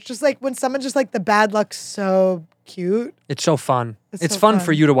that, where it's just like when someone just like the bad luck's so cute. It's so fun. It's so fun for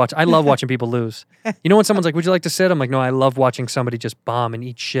fun. you to watch. I love watching people lose. You know when someone's like, would you like to sit? I'm like, no, I love watching somebody just bomb and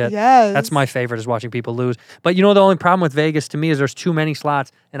eat shit. Yes. That's my favorite is watching people lose. But you know the only problem with Vegas to me is there's too many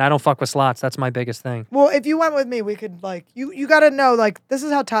slots and I don't fuck with slots. That's my biggest thing. Well, if you went with me, we could like, you got to know, like, this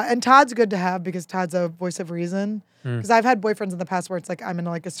is how Todd, and Todd's good to have because Todd's a voice of reason. Because I've had boyfriends in the past where it's like, I'm in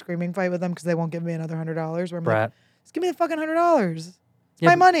like a screaming fight with them because they won't give me another $100. Where I'm Brat. like, just give me the fucking $100. It's Yeah,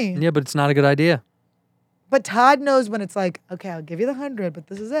 my money. Yeah, but it's not a good idea. But Todd knows when it's like, okay, I'll give you the 100, but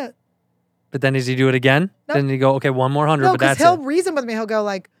this is it. But then does he do it again? Nope. Then you go, okay, one more 100, No, but because that's he'll it. reason with me. He'll go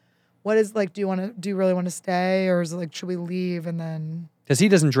like, what is like, do you really want to stay? Or is it like, should we leave? And then, Because he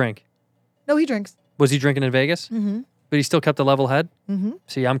doesn't drink. no, he drinks. Was he drinking in Vegas? Mm-hmm. But he still kept a level head? Mm-hmm.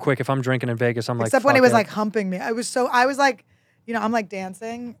 See, I'm quick. If I'm drinking in Vegas, I'm like, Except when he fuck was it. like humping me. I was like, I'm like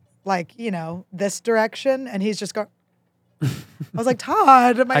dancing, like, this direction. And he's just going, I was like,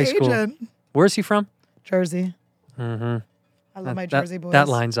 Todd, my High school. agent. Where's he from? Jersey. Mm-hmm. I love my Jersey boys. That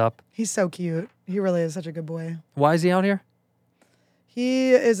lines up. He's so cute. He really is such a good boy. Why is he out here?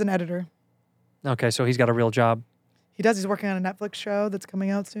 He is an editor. Okay, so he's got a real job. He does. He's working on a Netflix show that's coming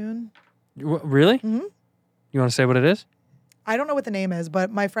out soon. Really? Mm-hmm. You want to say what it is? I don't know what the name is,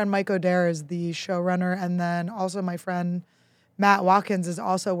 but my friend Mike O'Dare is the showrunner. And then also my friend Matt Watkins is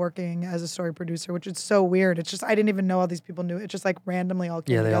also working as a story producer, which is so weird. It's just, I didn't even know all these people knew. It just like randomly all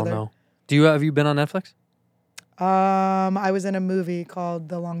came Yeah, they together. all know. Have you been on Netflix? I was in a movie called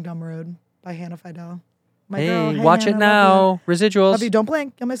The Long Dumb Road by Hannah Fidel. My girl, Hey, hey, watch it Hannah, love now. Residuals. you. Love you. Don't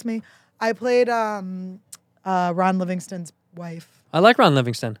blink. You'll miss me. I played Ron Livingston's wife. I like Ron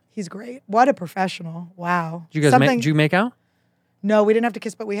Livingston. He's great. What a professional. Wow. Did you guys did you make out? No, we didn't have to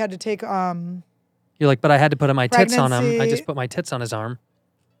kiss, but we had to take You're like, but I had to put my tits on him. I Pregnancy. just put my tits on his arm.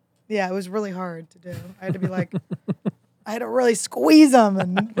 yeah, it was really hard to do. I had to be like I had to really squeeze them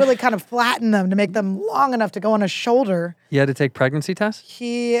and really kind of flatten them to make them long enough to go on his shoulder. You had to take pregnancy tests?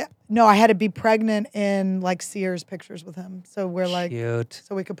 No, I had to be pregnant in like Sears pictures with him. So we're like, Cute.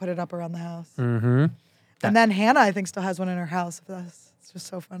 so we could put it up around the house. Mm-hmm. And then Hannah, I think, still has one in her house. It's just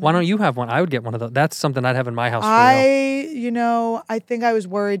so funny. Why don't you have one? I would get one of those. That's something I'd have in my house for real. I think I was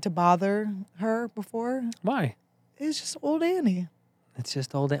worried to bother her before. Why? It's just old Annie. It's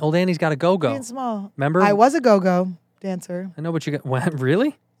just old Annie's got a go-go. Being small. Remember? I was a go-go dancer. I know what you got. What,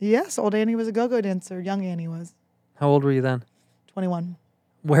 really? Yes, old Annie was a go-go dancer. Young Annie was. How old were you then? 21.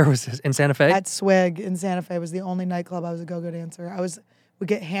 Where was this? In Santa Fe? At Swig in Santa Fe was the only nightclub I was a go-go dancer. Would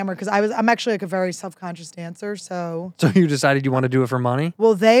get hammered because I'm actually like a very self-conscious dancer. So you decided you want to do it for money?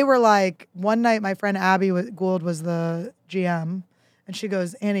 Well, they were like, one night my friend Abby Gould was the GM, and she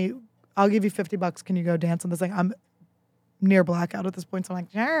goes, Annie, I'll give you $50. Can you go dance on this thing? I'm near blackout at this point, so I'm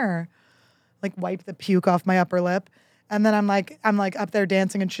like, sure. Like wipe the puke off my upper lip. And then I'm like up there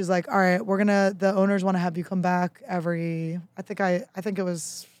dancing, and she's like, all right, the owners want to have you come back every, I think it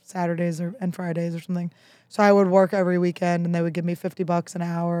was Saturdays and Fridays or something. So I would work every weekend, and they would give me $50 an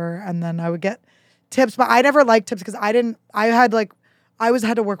hour, and then I would get tips. But I never liked tips because I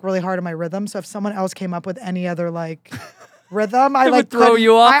had to work really hard on my rhythm. So if someone else came up with any other like rhythm, I would throw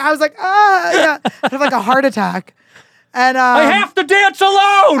you off. I was like, yeah, I'd have like a heart attack. And I have to dance alone.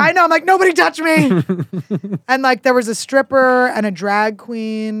 I know. I'm like, nobody touch me. And like, there was a stripper and a drag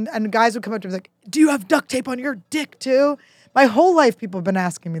queen, and guys would come up to me like, do you have duct tape on your dick too? My whole life, people have been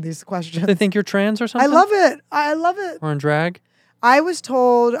asking me these questions. They think you're trans or something? I love it. I love it. Or in drag? I was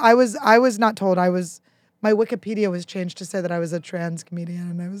told, I was not told, my Wikipedia was changed to say that I was a trans comedian,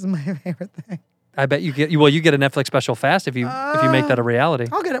 and it was my favorite thing. I bet you get a Netflix special fast if you make that a reality.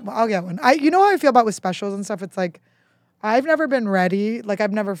 I'll get one. You know how I feel about with specials and stuff? It's like, I've never been ready. Like,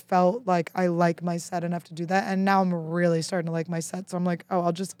 I've never felt like I like my set enough to do that. And now I'm really starting to like my set. So I'm like,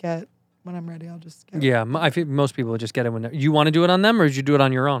 I'll just get, when I'm ready, I'll just get it. Yeah, I think most people would just get it when you want to do it on them, or did you do it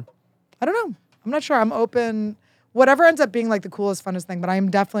on your own? I don't know. I'm not sure. I'm open. Whatever ends up being like the coolest, funnest thing. But I'm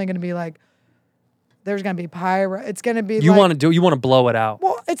definitely going to be like, there's going to be pyro. It's going to be you want to blow it out.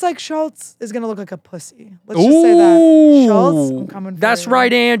 Well, it's like Schultz is going to look like a pussy. Let's just say that. Schultz, I'm coming for That's you.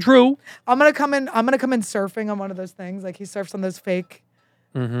 right, Andrew. I'm going to come in surfing on one of those things. Like he surfs on those fake,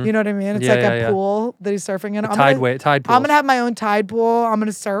 you know what I mean? It's a pool that he's surfing in. Tide pool. I'm going to have my own tide pool. I'm going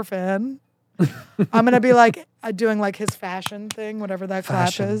to surf in. I'm going to be like doing like his fashion thing, whatever that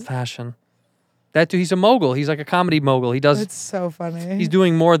clap is. Fashion. That dude, he's a mogul. He's like a comedy mogul. He does. It's so funny. He's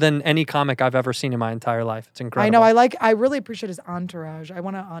doing more than any comic I've ever seen in my entire life. It's incredible. I know. I really appreciate his entourage. I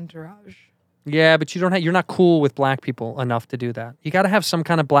want an entourage. Yeah, but you're not cool with black people enough to do that. You got to have some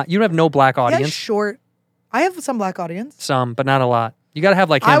kind of black. You have no black audience. Yeah, short. I have some black audience. Some, but not a lot. You got to have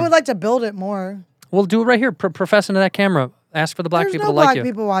like him. I would like to build it more. We'll do it right here. Profess into that camera. Ask for the black people to like you. There's no black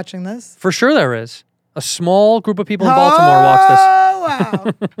people watching this. For sure there is. A small group of people in Baltimore watch this.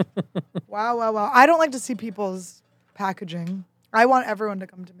 Wow. I don't like to see people's packaging. I want everyone to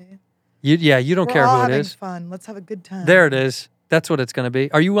come to me. You don't care who it is. Fun. Let's have a good time. There it is. That's what it's going to be.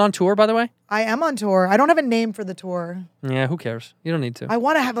 Are you on tour, by the way? I am on tour. I don't have a name for the tour. Yeah, who cares? You don't need to. I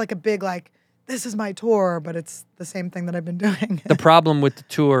want to have like a big this is my tour, but it's the same thing that I've been doing. The problem with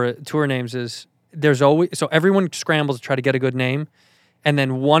the tour names is everyone scrambles to try to get a good name, and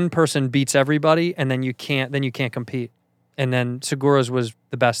then one person beats everybody, and then you can't compete. And then Segura's was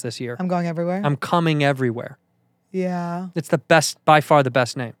the best this year. I'm going everywhere. I'm coming everywhere. Yeah. It's the best, by far the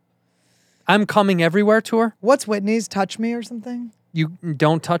best name. I'm coming everywhere tour. What's Whitney's? Touch Me or something? You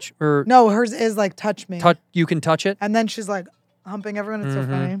don't touch or no, hers is like touch me. You can touch it. And then she's like humping everyone. It's so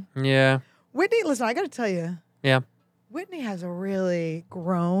funny. Yeah. Whitney, listen, I got to tell you. Yeah. Whitney has really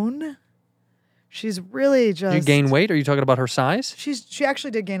grown. She's really just. Did you gain weight? Are you talking about her size? She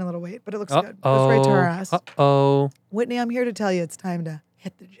actually did gain a little weight, but it looks good. Goes right to her ass. Whitney, I'm here to tell you it's time to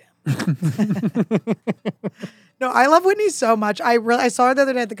hit the gym. No, I love Whitney so much. I saw her the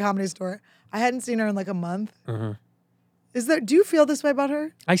other day at the Comedy Store. I hadn't seen her in like a month. Mm-hmm. Do you feel this way about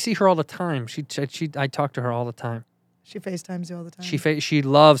her? I see her all the time. I talk to her all the time. She FaceTimes you all the time. She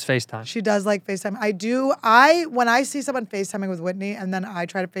loves FaceTime. She does like FaceTime. When I see someone FaceTiming with Whitney and then I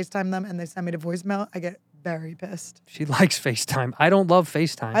try to FaceTime them and they send me to voicemail, I get very pissed. She likes FaceTime. I don't love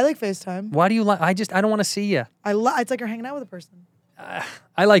FaceTime. I like FaceTime. Why do you like? I don't want to see you. It's like you're hanging out with a person.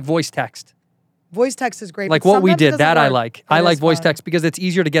 I like voice text. Voice text is great. Like what we did, that I like. I like voice text because it's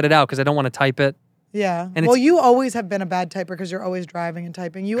easier to get it out because I don't want to type it. Yeah. And you always have been a bad typer because you're always driving and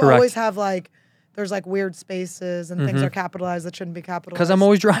typing. You Correct. always have like there's like weird spaces and things are capitalized that shouldn't be capitalized. Because I'm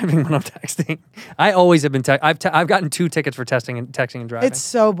always driving when I'm texting. I always have been. I've gotten 2 tickets for texting and driving. It's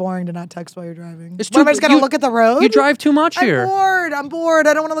so boring to not text while you're driving. It's What, am I just gonna look at the road? You drive too much here. I'm bored.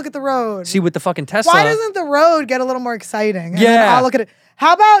 I don't want to look at the road. See, with the fucking Tesla. Why doesn't the road get a little more exciting? And Yeah. then I'll look at it.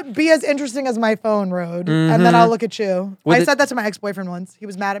 How about be as interesting as my phone, road? And then I'll look at you. I said that to my ex-boyfriend once. He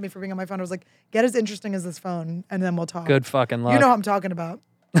was mad at me for being on my phone. I was like, get as interesting as this phone, and then we'll talk. Good fucking luck. You know what I'm talking about.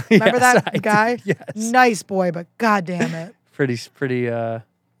 Remember Yes, that I guy? do. Yes. Nice boy, but god damn it. Pretty. You know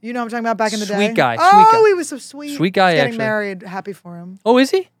what I'm talking about back in the day? Sweet guy, Oh, sweet guy. he was so sweet. Sweet guy, He's getting actually. married. Happy for him. Oh, is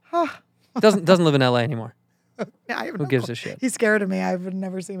he? Doesn't live in LA anymore. Yeah, I have Who no gives clue. a shit? He's scared of me. I would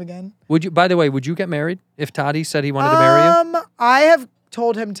never see him again. Would you? By the way, would you get married if Toddy said he wanted to marry you? I have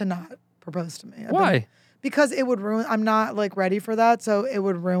told him to not propose to me. Why? Because it would ruin. I'm not like ready for that, so it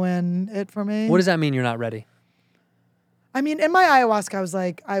would ruin it for me. What does that mean? You're not ready? I mean, in my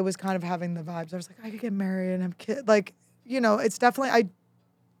ayahuasca, I was kind of having the vibes. I was like, I could get married and have kids. Like, it's definitely,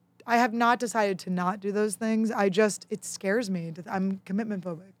 I have not decided to not do those things. It scares me. I'm commitment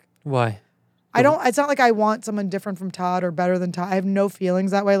phobic. Why? It's not like I want someone different from Todd or better than Todd. I have no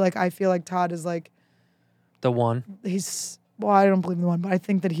feelings that way. Like, I feel like Todd is like, The one. well, I don't believe in the one, but I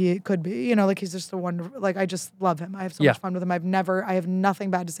think that he could be, like he's just a wonderful, like I just love him. I have so much fun with him. I have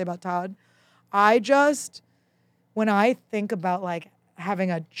nothing bad to say about Todd. When I think about like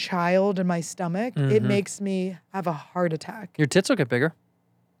having a child in my stomach, it makes me have a heart attack. Your tits will get bigger.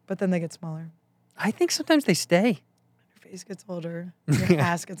 But then they get smaller. I think sometimes they stay. Your face gets older. Your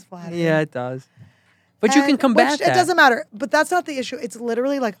ass gets flatter. Yeah, it does. But you can combat that. It doesn't matter. But that's not the issue. It's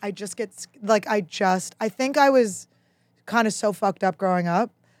literally like I think I was kind of so fucked up growing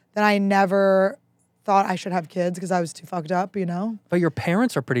up that I never thought I should have kids because I was too fucked up, But your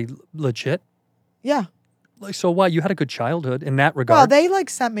parents are pretty legit. Yeah. Like, so what? You had a good childhood in that regard. Well, they like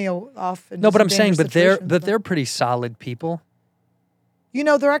sent me off. No, but I'm saying, dangerous they're pretty solid people.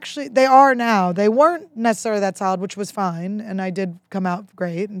 They are now. They weren't necessarily that solid, which was fine. And I did come out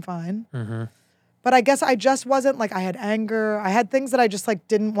great and fine. Mm-hmm. But I guess I just wasn't like, I had anger. I had things that I just like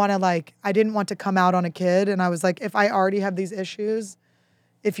didn't want to I didn't want to come out on a kid. And I was like, if I already have these issues,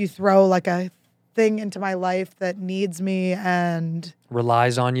 if you throw like a thing into my life that needs me and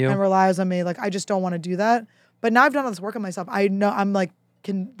relies on you, like I just don't want to do that. But now I've done all this work on myself. I know I'm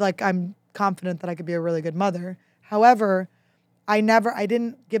I'm confident that I could be a really good mother. However, I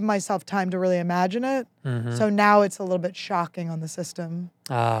didn't give myself time to really imagine it. Mm-hmm. So now it's a little bit shocking on the system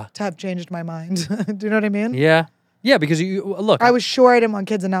to have changed my mind. Do you know what I mean? Yeah. Yeah, because you look. I was sure I didn't want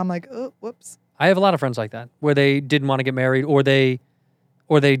kids and now I'm like, oh, whoops. I have a lot of friends like that where they didn't want to get married or they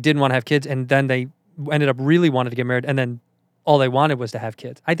didn't want to have kids and then they ended up really wanting to get married and then all they wanted was to have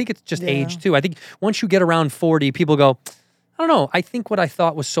kids. I think it's just age too. I think once you get around 40, people go, I don't know. I think what I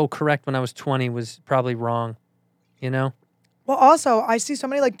thought was so correct when I was 20 was probably wrong, Well, also, I see so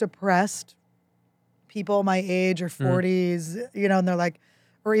many like depressed people my age or 40s, and they're like,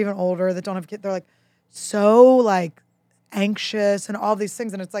 or even older that don't have kids. They're like so like anxious and all these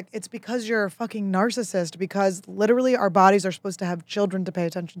things. And it's like, it's because you're a fucking narcissist because literally our bodies are supposed to have children to pay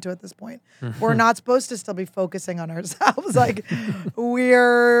attention to at this point. We're not supposed to still be focusing on ourselves. Like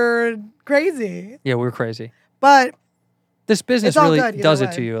we're crazy. Yeah, we're crazy. But this business really does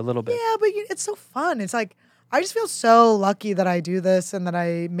it to you a little bit. Yeah, but it's so fun. It's like, I just feel so lucky that I do this and that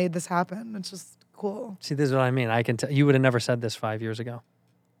I made this happen. It's just cool. See, this is what I mean. I can tell you would have never said this 5 years ago.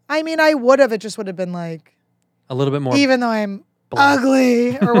 I mean, I would have. It just would have been like a little bit more. Even though I'm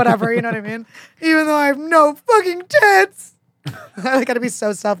ugly or whatever, you know what I mean? Even though I have no fucking tits. I gotta be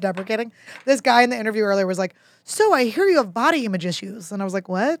so self-deprecating. This guy in the interview earlier was like, so I hear you have body image issues. And I was like,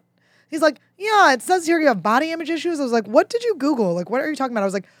 what? He's like, yeah, it says here you have body image issues. I was like, what did you Google? Like, what are you talking about? I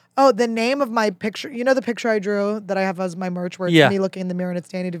was like, oh, the name of my picture. You know the picture I drew that I have as my merch where it's me looking in the mirror and it's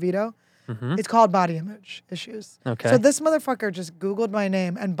Danny DeVito? Mm-hmm. It's called body image issues. Okay. So this motherfucker just Googled my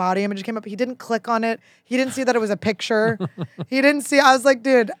name and body image came up. He didn't click on it. He didn't see that it was a picture. He didn't see. I was like,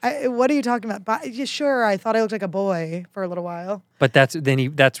 dude, what are you talking about? Yeah, sure, I thought I looked like a boy for a little while. But that's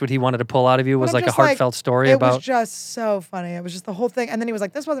what he wanted to pull out of you was like a heartfelt story about. It was just so funny. It was just the whole thing. And then he was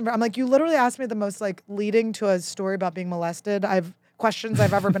like, this wasn't. I'm like, you literally asked me the most like leading to a story about being molested. Questions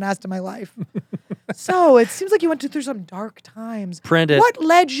I've ever been asked in my life. So it seems like you went through some dark times. Print it. What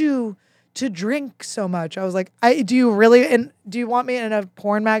led you to drink so much? I was like, do you want me in a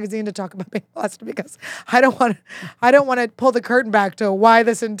porn magazine to talk about being molested? Because I don't want to pull the curtain back to why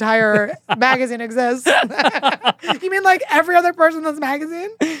this entire magazine exists. You mean like every other person in this magazine?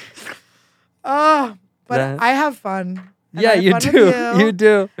 Oh, but I have fun. Yeah, you do. You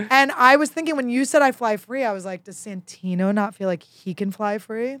do. And I was thinking when you said I fly free, I was like, does Santino not feel like he can fly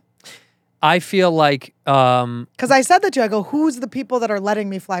free? I feel like Because I said that to you. I go, who's the people that are letting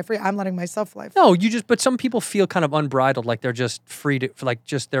me fly free? I'm letting myself fly free. no, but some people feel kind of unbridled, like they're just free to,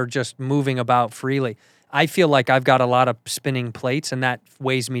 they're just moving about freely. I feel like I've got a lot of spinning plates, and that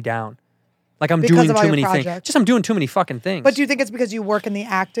weighs me down. Like I'm Because doing of all too your many things. projects. Just I'm doing too many fucking things. But do you think it's because you work in the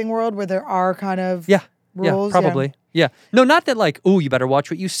acting world where there are kind of rules? Yeah, probably. Yeah. No, not that like, oh, you better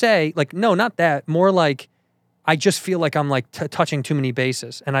watch what you say. Like, no, not that. More like, I just feel like I'm like touching too many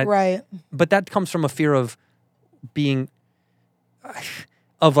bases, and Right. But that comes from a fear of being,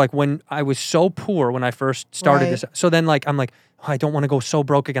 of like when I was so poor when I first started Right. this. So then like I'm like, oh, I don't want to go so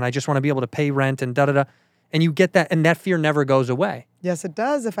broke again. I just want to be able to pay rent and da da da. And you get that, and that fear never goes away. Yes, it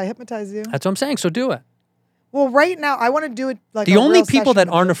does if I hypnotize you. That's what I'm saying. So do it. Well, right now, I want to do it like The a only real people session that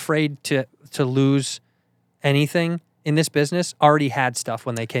of aren't it. afraid to lose anything in this business already had stuff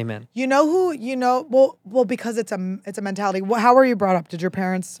when they came in. You know who? You know, well, because it's a mentality. How were you brought up? Did your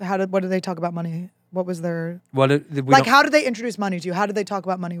parents? What did they talk about money? What was their how did they introduce money to you? How did they talk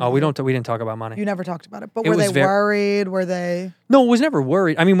about money? Oh, with you? we didn't talk about money. You never talked about it. But It were they was very- worried? Were they? No, it was never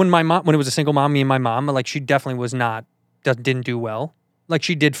worried. I mean, when it was a single mom, me and my mom, like she definitely was not, didn't do well. Like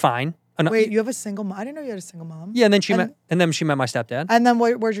she did fine. Wait, you have a single mom? I didn't know you had a single mom. Yeah, and then she met my stepdad. And then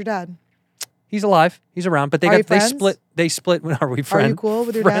where's your dad? He's alive. He's around. But Are you friends? They split. When are we friends? Are you cool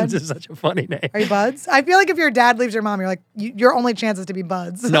with your Friends dad? is such a funny name. Are you buds? I feel like if your dad leaves your mom, you're like your only chance is to be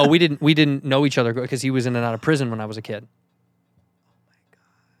buds. No, we didn't know each other because he was in and out of prison when I was a kid.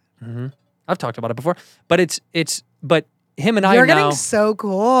 Oh my god. I've talked about it before, but but him and I You're now. getting so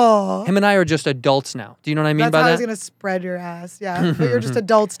cool. Him and I are just adults now. Do you know what I mean That's by how that? I was gonna spread your ass. Yeah, but you're just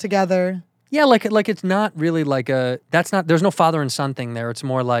adults together. Yeah, like it's not really like there's no father and son thing there. It's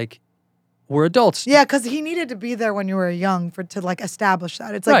more like we're adults. Yeah, because he needed to be there when you were young to like establish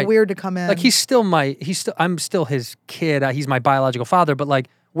that. It's like Right. weird to come in. Like I'm still his kid. He's my biological father, but like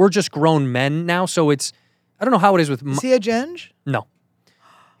we're just grown men now. So I don't know how it is with. Is he a ginge? No,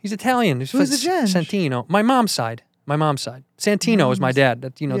 he's Italian. Who's a ginge? Santino. My mom's side. Santino is my dad.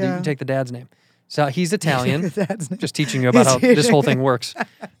 That you Yeah. can take the dad's name. So he's Italian. The dad's name. Just teaching you about how this whole thing works.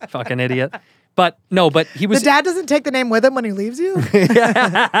 Fucking idiot. But no, but he was. The dad doesn't take the name with him when he leaves you?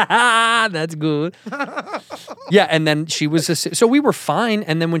 That's good. Yeah, and then she was so we were fine.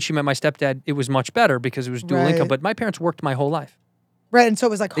 And then when she met my stepdad, it was much better because it was dual Right. income. But my parents worked my whole life. Right, and so it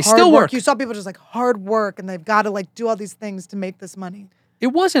was like They hard still work. work. You saw people just like hard work and they've got to like do all these things to make this money. It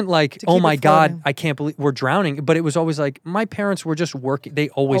wasn't like, To oh keep my it God, floating. I can't believe we're drowning. But it was always like my parents were just working. They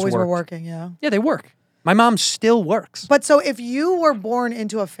always Always worked. were working, yeah. Yeah, they work. My mom still works. But so if you were born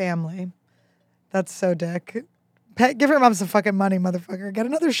into a family, that's so dick. Give your mom some fucking money, motherfucker. Get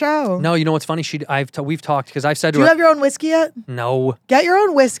another show. No, you know what's funny? We've talked because I've said to Do you her, have your own whiskey yet? no. Get your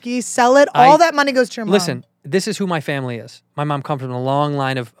own whiskey, sell it. All that money goes to your mom. Listen, this is who my family is. My mom comes from a long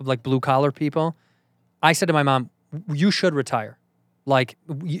line of like blue collar people. I said to my mom, you should retire. Like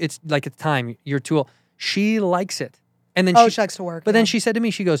it's time. You're too old. She likes it. And then she likes to work. But then she said to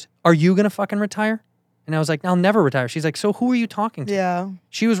me, she goes, are you going to fucking retire? And I was like, I'll never retire. She's like, so who are you talking to? Yeah.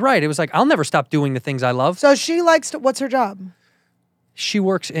 She was right. It was like, I'll never stop doing the things I love. So she likes to, what's her job? She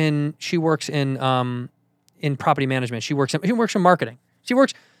works in property management. She works in marketing.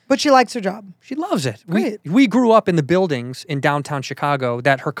 But she likes her job. She loves it. Great. We grew up in the buildings in downtown Chicago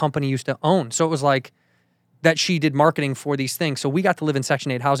that her company used to own. So it was like that she did marketing for these things. So we got to live in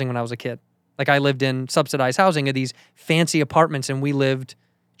Section 8 housing when I was a kid. Like I lived in subsidized housing of these fancy apartments and we lived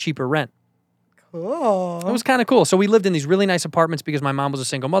cheaper rent. Cool. It was kind of cool. So we lived in these really nice apartments because my mom was a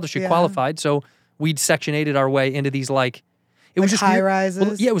single mother. She Yeah. qualified. So we'd Section 8'd our way into these it was just high weird. rises?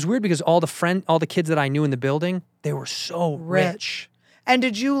 Well, yeah, it was weird because all the kids that I knew in the building, they were so rich. And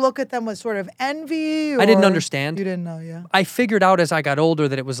did you look at them with sort of envy? I didn't or- understand. You didn't know, yeah. I figured out as I got older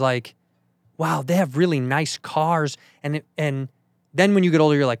that it was like, wow, they have really nice cars. And then when you get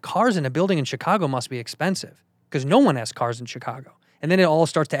older, you're like, cars in a building in Chicago must be expensive because no one has cars in Chicago. And then it all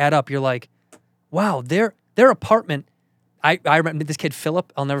starts to add up. You're like, wow, their apartment. I remember this kid,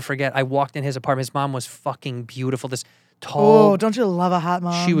 Philip, I'll never forget. I walked in his apartment. His mom was fucking beautiful. This tall. Oh, don't you love a hot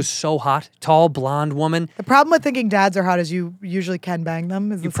mom? She was so hot. Tall, blonde woman. The problem with thinking dads are hot is you usually can bang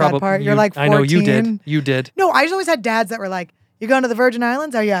them. Is the sad part. You're like 14. I know you did. You did. No, I just always had dads that were like, "You going to the Virgin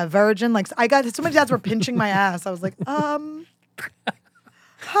Islands? Are you a virgin?" Like I got so many dads were pinching my ass. I was like,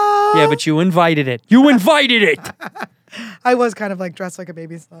 Yeah, but you invited it. You invited it. I was kind of like dressed like a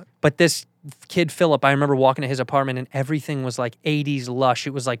baby slut. But this kid, Philip, I remember walking to his apartment and everything was like 80s lush.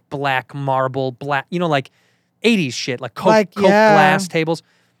 It was like black marble, like 80s shit, like Coke glass tables.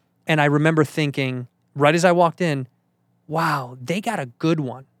 And I remember thinking, right as I walked in, wow, they got a good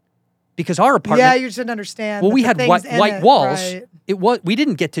one. because our apartment. Yeah, you shouldn't understand. Well, that we the had things in white it, walls. right. We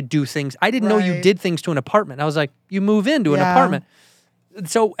didn't get to do things. I didn't know you Right. did things to an apartment. I was like, you move into an Yeah. apartment.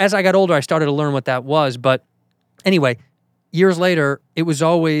 So as I got older, I started to learn what that was. But anyway, years later, it was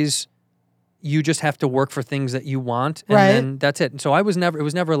always you just have to work for things that you want, and Right. then that's it. And so it was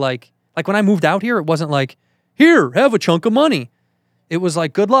never like when I moved out here, it wasn't like, here, have a chunk of money. It was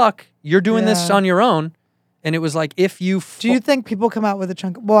like, good luck. You're doing this Yeah. on your own. And it was like, if you Do you think people come out with a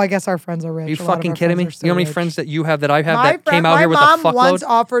chunk? Well, I guess our friends are rich. are you A lot of fucking our kidding me? friends are so You know how many rich. friends that you have that I have My that came out here with a mom fuckload? once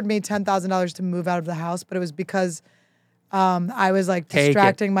offered me $10,000 to move out of the house, but it was because I was like Take it.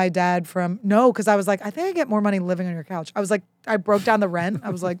 distracting my dad from because I was like, I think I get more money living on your couch. I was like, I broke down the rent.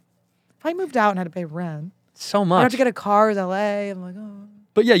 I was like, if I moved out and had to pay rent, So I much. have to get a car in LA. I'm like, oh.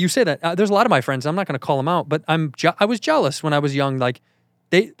 But yeah, you say that. There's a lot of my friends. I'm not going to call them out, but I was jealous when I was young. Like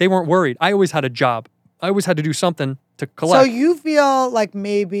they weren't worried. I always had a job. I always had to do something to collect. So you feel like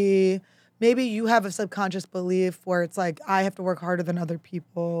maybe you have a subconscious belief where it's like I have to work harder than other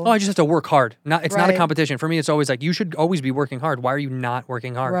people. I just have to work hard. It's not a Right. competition. For me, it's always like, you should always be working hard. Why are you not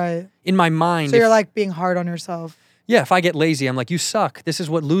working hard? Right. In my mind, So you're like being hard on yourself. yeah, if I get lazy, I'm like, you suck. This is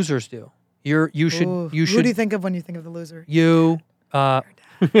what losers do. You should. Ooh. You should. Who do you think of when you think of the loser? You. No.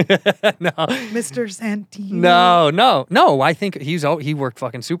 Mr. Santino. No. I think he worked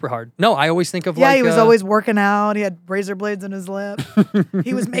fucking super hard. No, I always think of Yeah, like he was always working out. He had razor blades in his lip.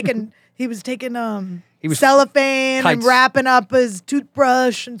 he was taking was cellophane and kites. wrapping up his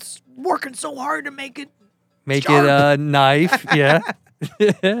toothbrush and working so hard to make it. make sharp. it a knife. Yeah.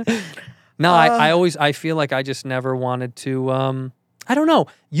 No, I feel like I just never wanted to. I don't know.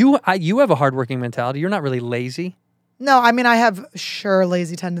 You have a hardworking mentality. You're not really lazy. No, I mean I have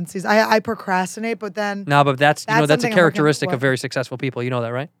lazy tendencies. I procrastinate, but then No, but that's That's a something I'm working- characteristic what? of very successful people. You know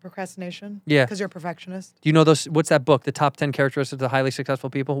that, right? procrastination. Yeah. because you're a perfectionist. Do you know those? What's that book? The top 10 characteristics of highly successful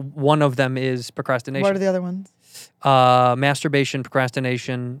people. One of them is procrastination. What are the other ones? Masturbation,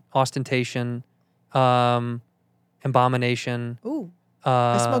 procrastination, ostentation, abomination, Ooh,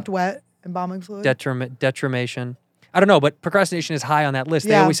 I smoked wet embalming fluid. detriment. I don't know, but procrastination is high on that list.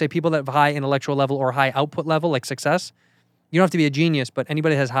 They Yeah. always say people that have high intellectual level or high output level, like success, you don't have to be a genius, but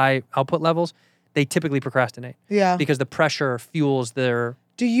anybody that has high output levels, they typically procrastinate. Yeah. Because the pressure fuels their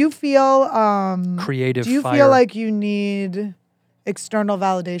Do you feel creative Do you fire. feel like you need external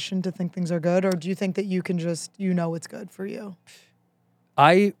validation to think things are good, or do you think that you can just what's good for you?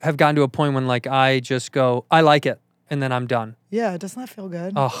 I have gotten to a point when like I just go, I like it, and then I'm done. Yeah, it does not feel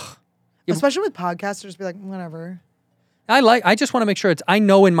good. Ugh. Especially with podcasters, just be like, whatever. I just want to make sure I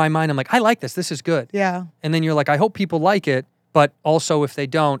know in my mind, I'm like, I like this. This is good. Yeah. And then you're like, I hope people like it. But also if they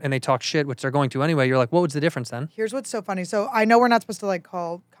don't and they talk shit, which they're going to anyway, you're like, what was the difference then? Here's what's so funny. So I know we're not supposed to like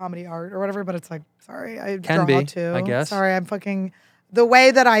call comedy art or whatever, but it's like, sorry, I Can draw be, too. I guess. Sorry, I'm fucking the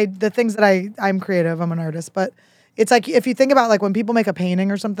way that the things that I'm creative, I'm an artist, but it's like if you think about like when people make a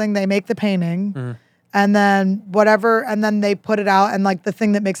painting or something, they make the painting and then whatever, and then they put it out, and like the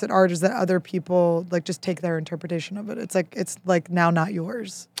thing that makes it art is that other people like just take their interpretation of it. It's like now not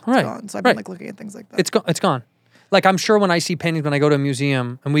yours. It's Right, gone. So I've been right. like looking at things like that. It's gone. Like I'm sure when I see paintings, when I go to a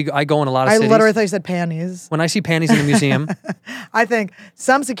museum, and I go in a lot of I cities. literally thought you said panties. When I see panties in a museum, I think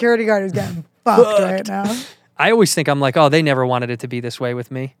some security guard is getting fucked right now. I always think I'm like, oh, they never wanted it to be this way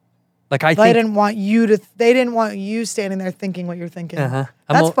with me. Like I They think didn't want you to. They didn't want you standing there thinking what you're thinking. Uh-huh.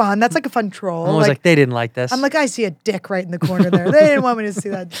 That's fun. That's like a fun troll. I'm always like, they didn't like this. I'm like, I see a dick right in the corner there. They didn't want me to see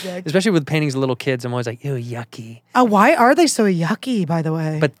that dick. Especially with paintings of little kids, I'm always like, ew, yucky. Oh, why are they so yucky? By the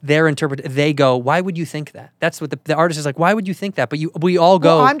way, But they go, why would you think that? That's what the artist is like. Why would you think that? But we all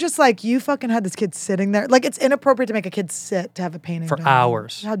go well, I'm just like, you fucking had this kid sitting there. Like, it's inappropriate to make a kid sit to have a painting for done.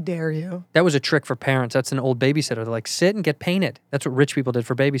 hours. How dare you? That was a trick for parents. That's an old babysitter. They're like, sit and get painted. That's what rich people did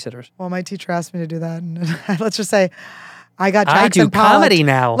for babysitters. Well, my teacher asked me to do that, and let's just say, I got I Jackson do Pollock. comedy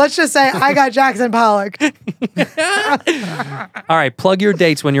now. Let's just say I got Jackson Pollock. All right, plug your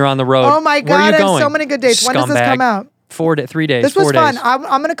dates when you're on the road. Oh my Where are God, you I have going? so many good dates. When does this Scumbag. come out? 3 days. This was 4 fun. days.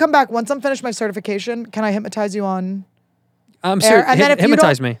 I'm going to come back once I'm finished my certification. Can I hypnotize you on? I'm air? serious. And then if you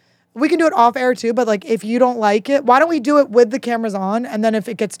Hypnotize don't- me. We can do it off air too, but like if you don't like it, why don't we do it with the cameras on? And then if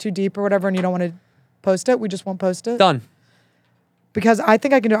it gets too deep or whatever and you don't want to post it, we just won't post it. Done. Because I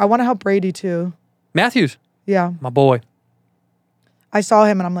think I can do it. I want to help Brady too. Matthews, Yeah. my boy. I saw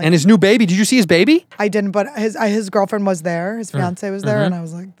him and I'm like, And his new baby. Did you see his baby? I didn't, but his girlfriend was there. His fiance was there. Mm-hmm. And I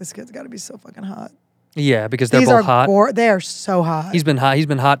was like, this kid's got to be so fucking hot. Yeah, because they're These both are hot. they are so hot. He's been hot. He's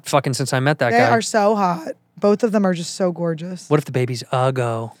been hot fucking since I met that They guy. are so hot. Both of them are just so gorgeous. What if the baby's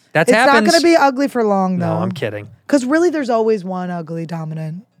uggo? That It's happens. not going to be ugly for long though. No, I'm kidding. Because really there's always one ugly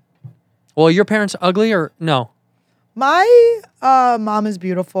dominant. Well, your parents ugly or no? My mom is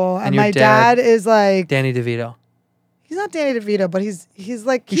beautiful, and your my dad- dad is like Danny DeVito. he's not Danny DeVito, but he's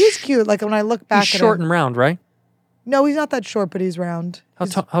cute. Like when I look back He's at short him. and round, right? No, he's not that short, but he's round. How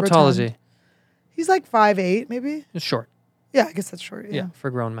He's tall is rotund. he? He's like 5'8", maybe. He's short. Yeah, I guess that's short. Yeah, Yeah, for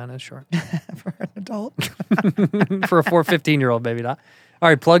grown men, it's short. for an adult. For a 15-year-old, maybe not. All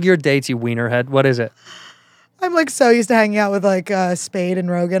right, plug your dates, you wienerhead. What is it? I'm like so used to hanging out with like Spade and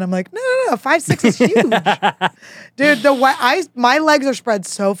Rogan. I'm like, no, 5'6" is huge, dude. My legs are spread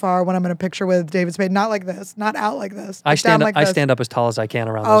so far when I'm in a picture with David Spade. Not like this, not out like this. I but down stand up. like I this. stand up as tall as I can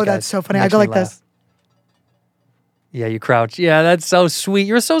around those Oh, guys. that's so funny. I Makes go me like laugh. this. Yeah, you crouch. Yeah, that's so sweet.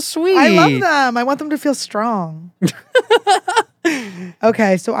 You're so sweet. I love them. I want them to feel strong.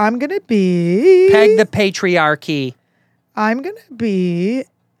 Okay, so I'm gonna be Peg the patriarchy. I'm gonna be.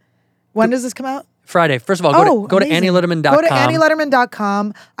 When does this come out? Friday. First of all, go to amazing. AnnieLetterman.com. Go to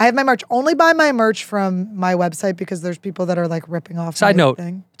AnnieLetterman.com. I have my merch. Only buy my merch from my website because there's people that are like ripping off. Side my note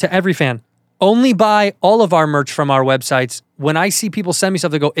thing. to every fan: only buy all of our merch from our websites. When I see people send me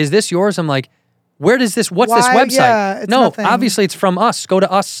stuff, they go, "Is this yours?" I'm like, "Where does this? What's this Why? website?" Yeah, it's no, nothing. obviously it's from us. Go to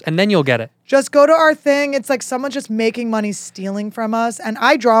us, and then you'll get it. Just go to our thing. It's like someone just making money stealing from us, and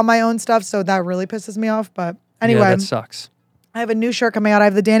I draw my own stuff, so that really pisses me off. But anyway, Yeah, that sucks. I have a new shirt coming out. I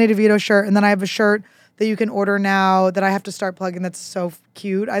have the Danny DeVito shirt, and then I have a shirt that you can order now that I have to start plugging. That's so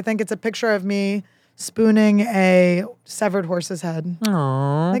cute. I think it's a picture of me spooning a severed horse's head.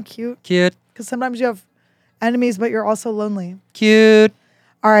 Aww, Isn't that cute? cute, Because sometimes you have enemies, but you're also lonely. cute.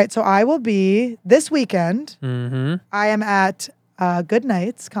 All right, so I will be this weekend. Mm-hmm. I am at Good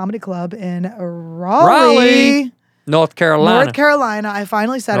Nights Comedy Club in Raleigh, North Carolina. North Carolina. I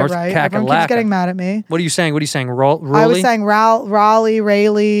finally said North it right. Everyone keeps Kakalaka. getting mad at me. What are you saying? I was saying Raleigh.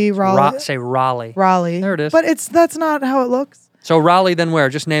 Say Raleigh. Raleigh. There it is. But that's not how it looks. So Raleigh, then where?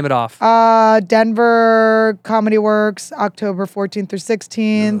 Just name it off. Denver Comedy Works, October 14th through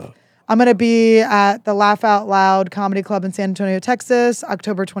 16th. I'm going to be at the Laugh Out Loud Comedy Club in San Antonio, Texas,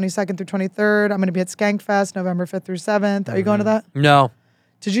 October 22nd through 23rd. I'm going to be at Skankfest, November 5th through 7th. Are you going to that? No.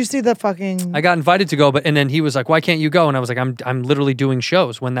 Did you see the fucking... I got invited to go, and then he was like, "Why can't you go?" And I was like, "I'm literally doing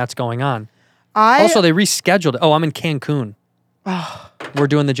shows when that's going on." Also, they rescheduled it. Oh, I'm in Cancun. We're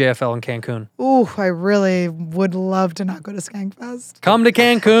doing the JFL in Cancun. Ooh, I really would love to not go to Skankfest. Come to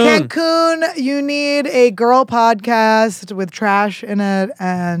Cancun. Cancun, you need a girl podcast with trash in it,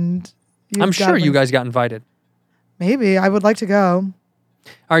 and I'm sure you guys got invited. Maybe. I would like to go.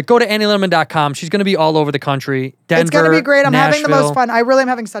 All right, go to AnnieLetterman.com. She's going to be all over the country. Denver, It's going to be great. I'm having the most Nashville. fun. I really am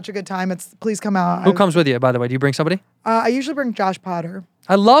having such a good time. Please come out. Who comes with you, by the way? Do you bring somebody? I usually bring Josh Potter.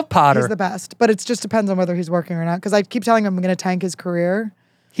 I love Potter. He's the best, but it just depends on whether he's working or not. Because I keep telling him I'm going to tank his career.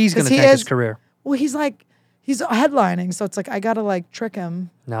 He's going to 'Cause tank his career. Well, he's headlining, so it's like I got to like trick him.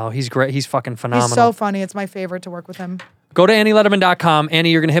 No, he's great. He's fucking phenomenal. He's so funny. It's my favorite to work with him. Go to AnnieLetterman.com.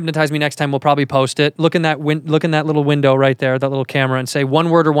 Annie, you're going to hypnotize me next time. We'll probably post it. Look in that little window right there, that little camera, and say one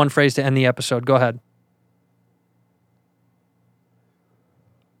word or one phrase to end the episode. Go ahead.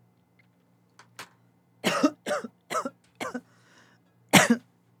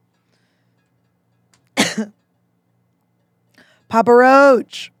 Papa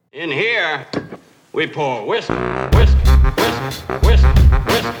Roach. In here, we pour whisk, whisk, whisk, whisk,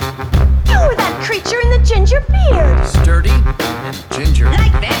 whisk. You were that creature in the ginger beard. Sturdy and ginger.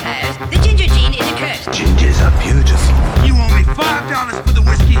 Like vampires, the ginger gene is a curse. Gingers are beautiful. You owe me $5 for the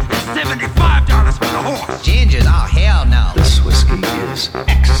whiskey and $75 for the horse. Ginger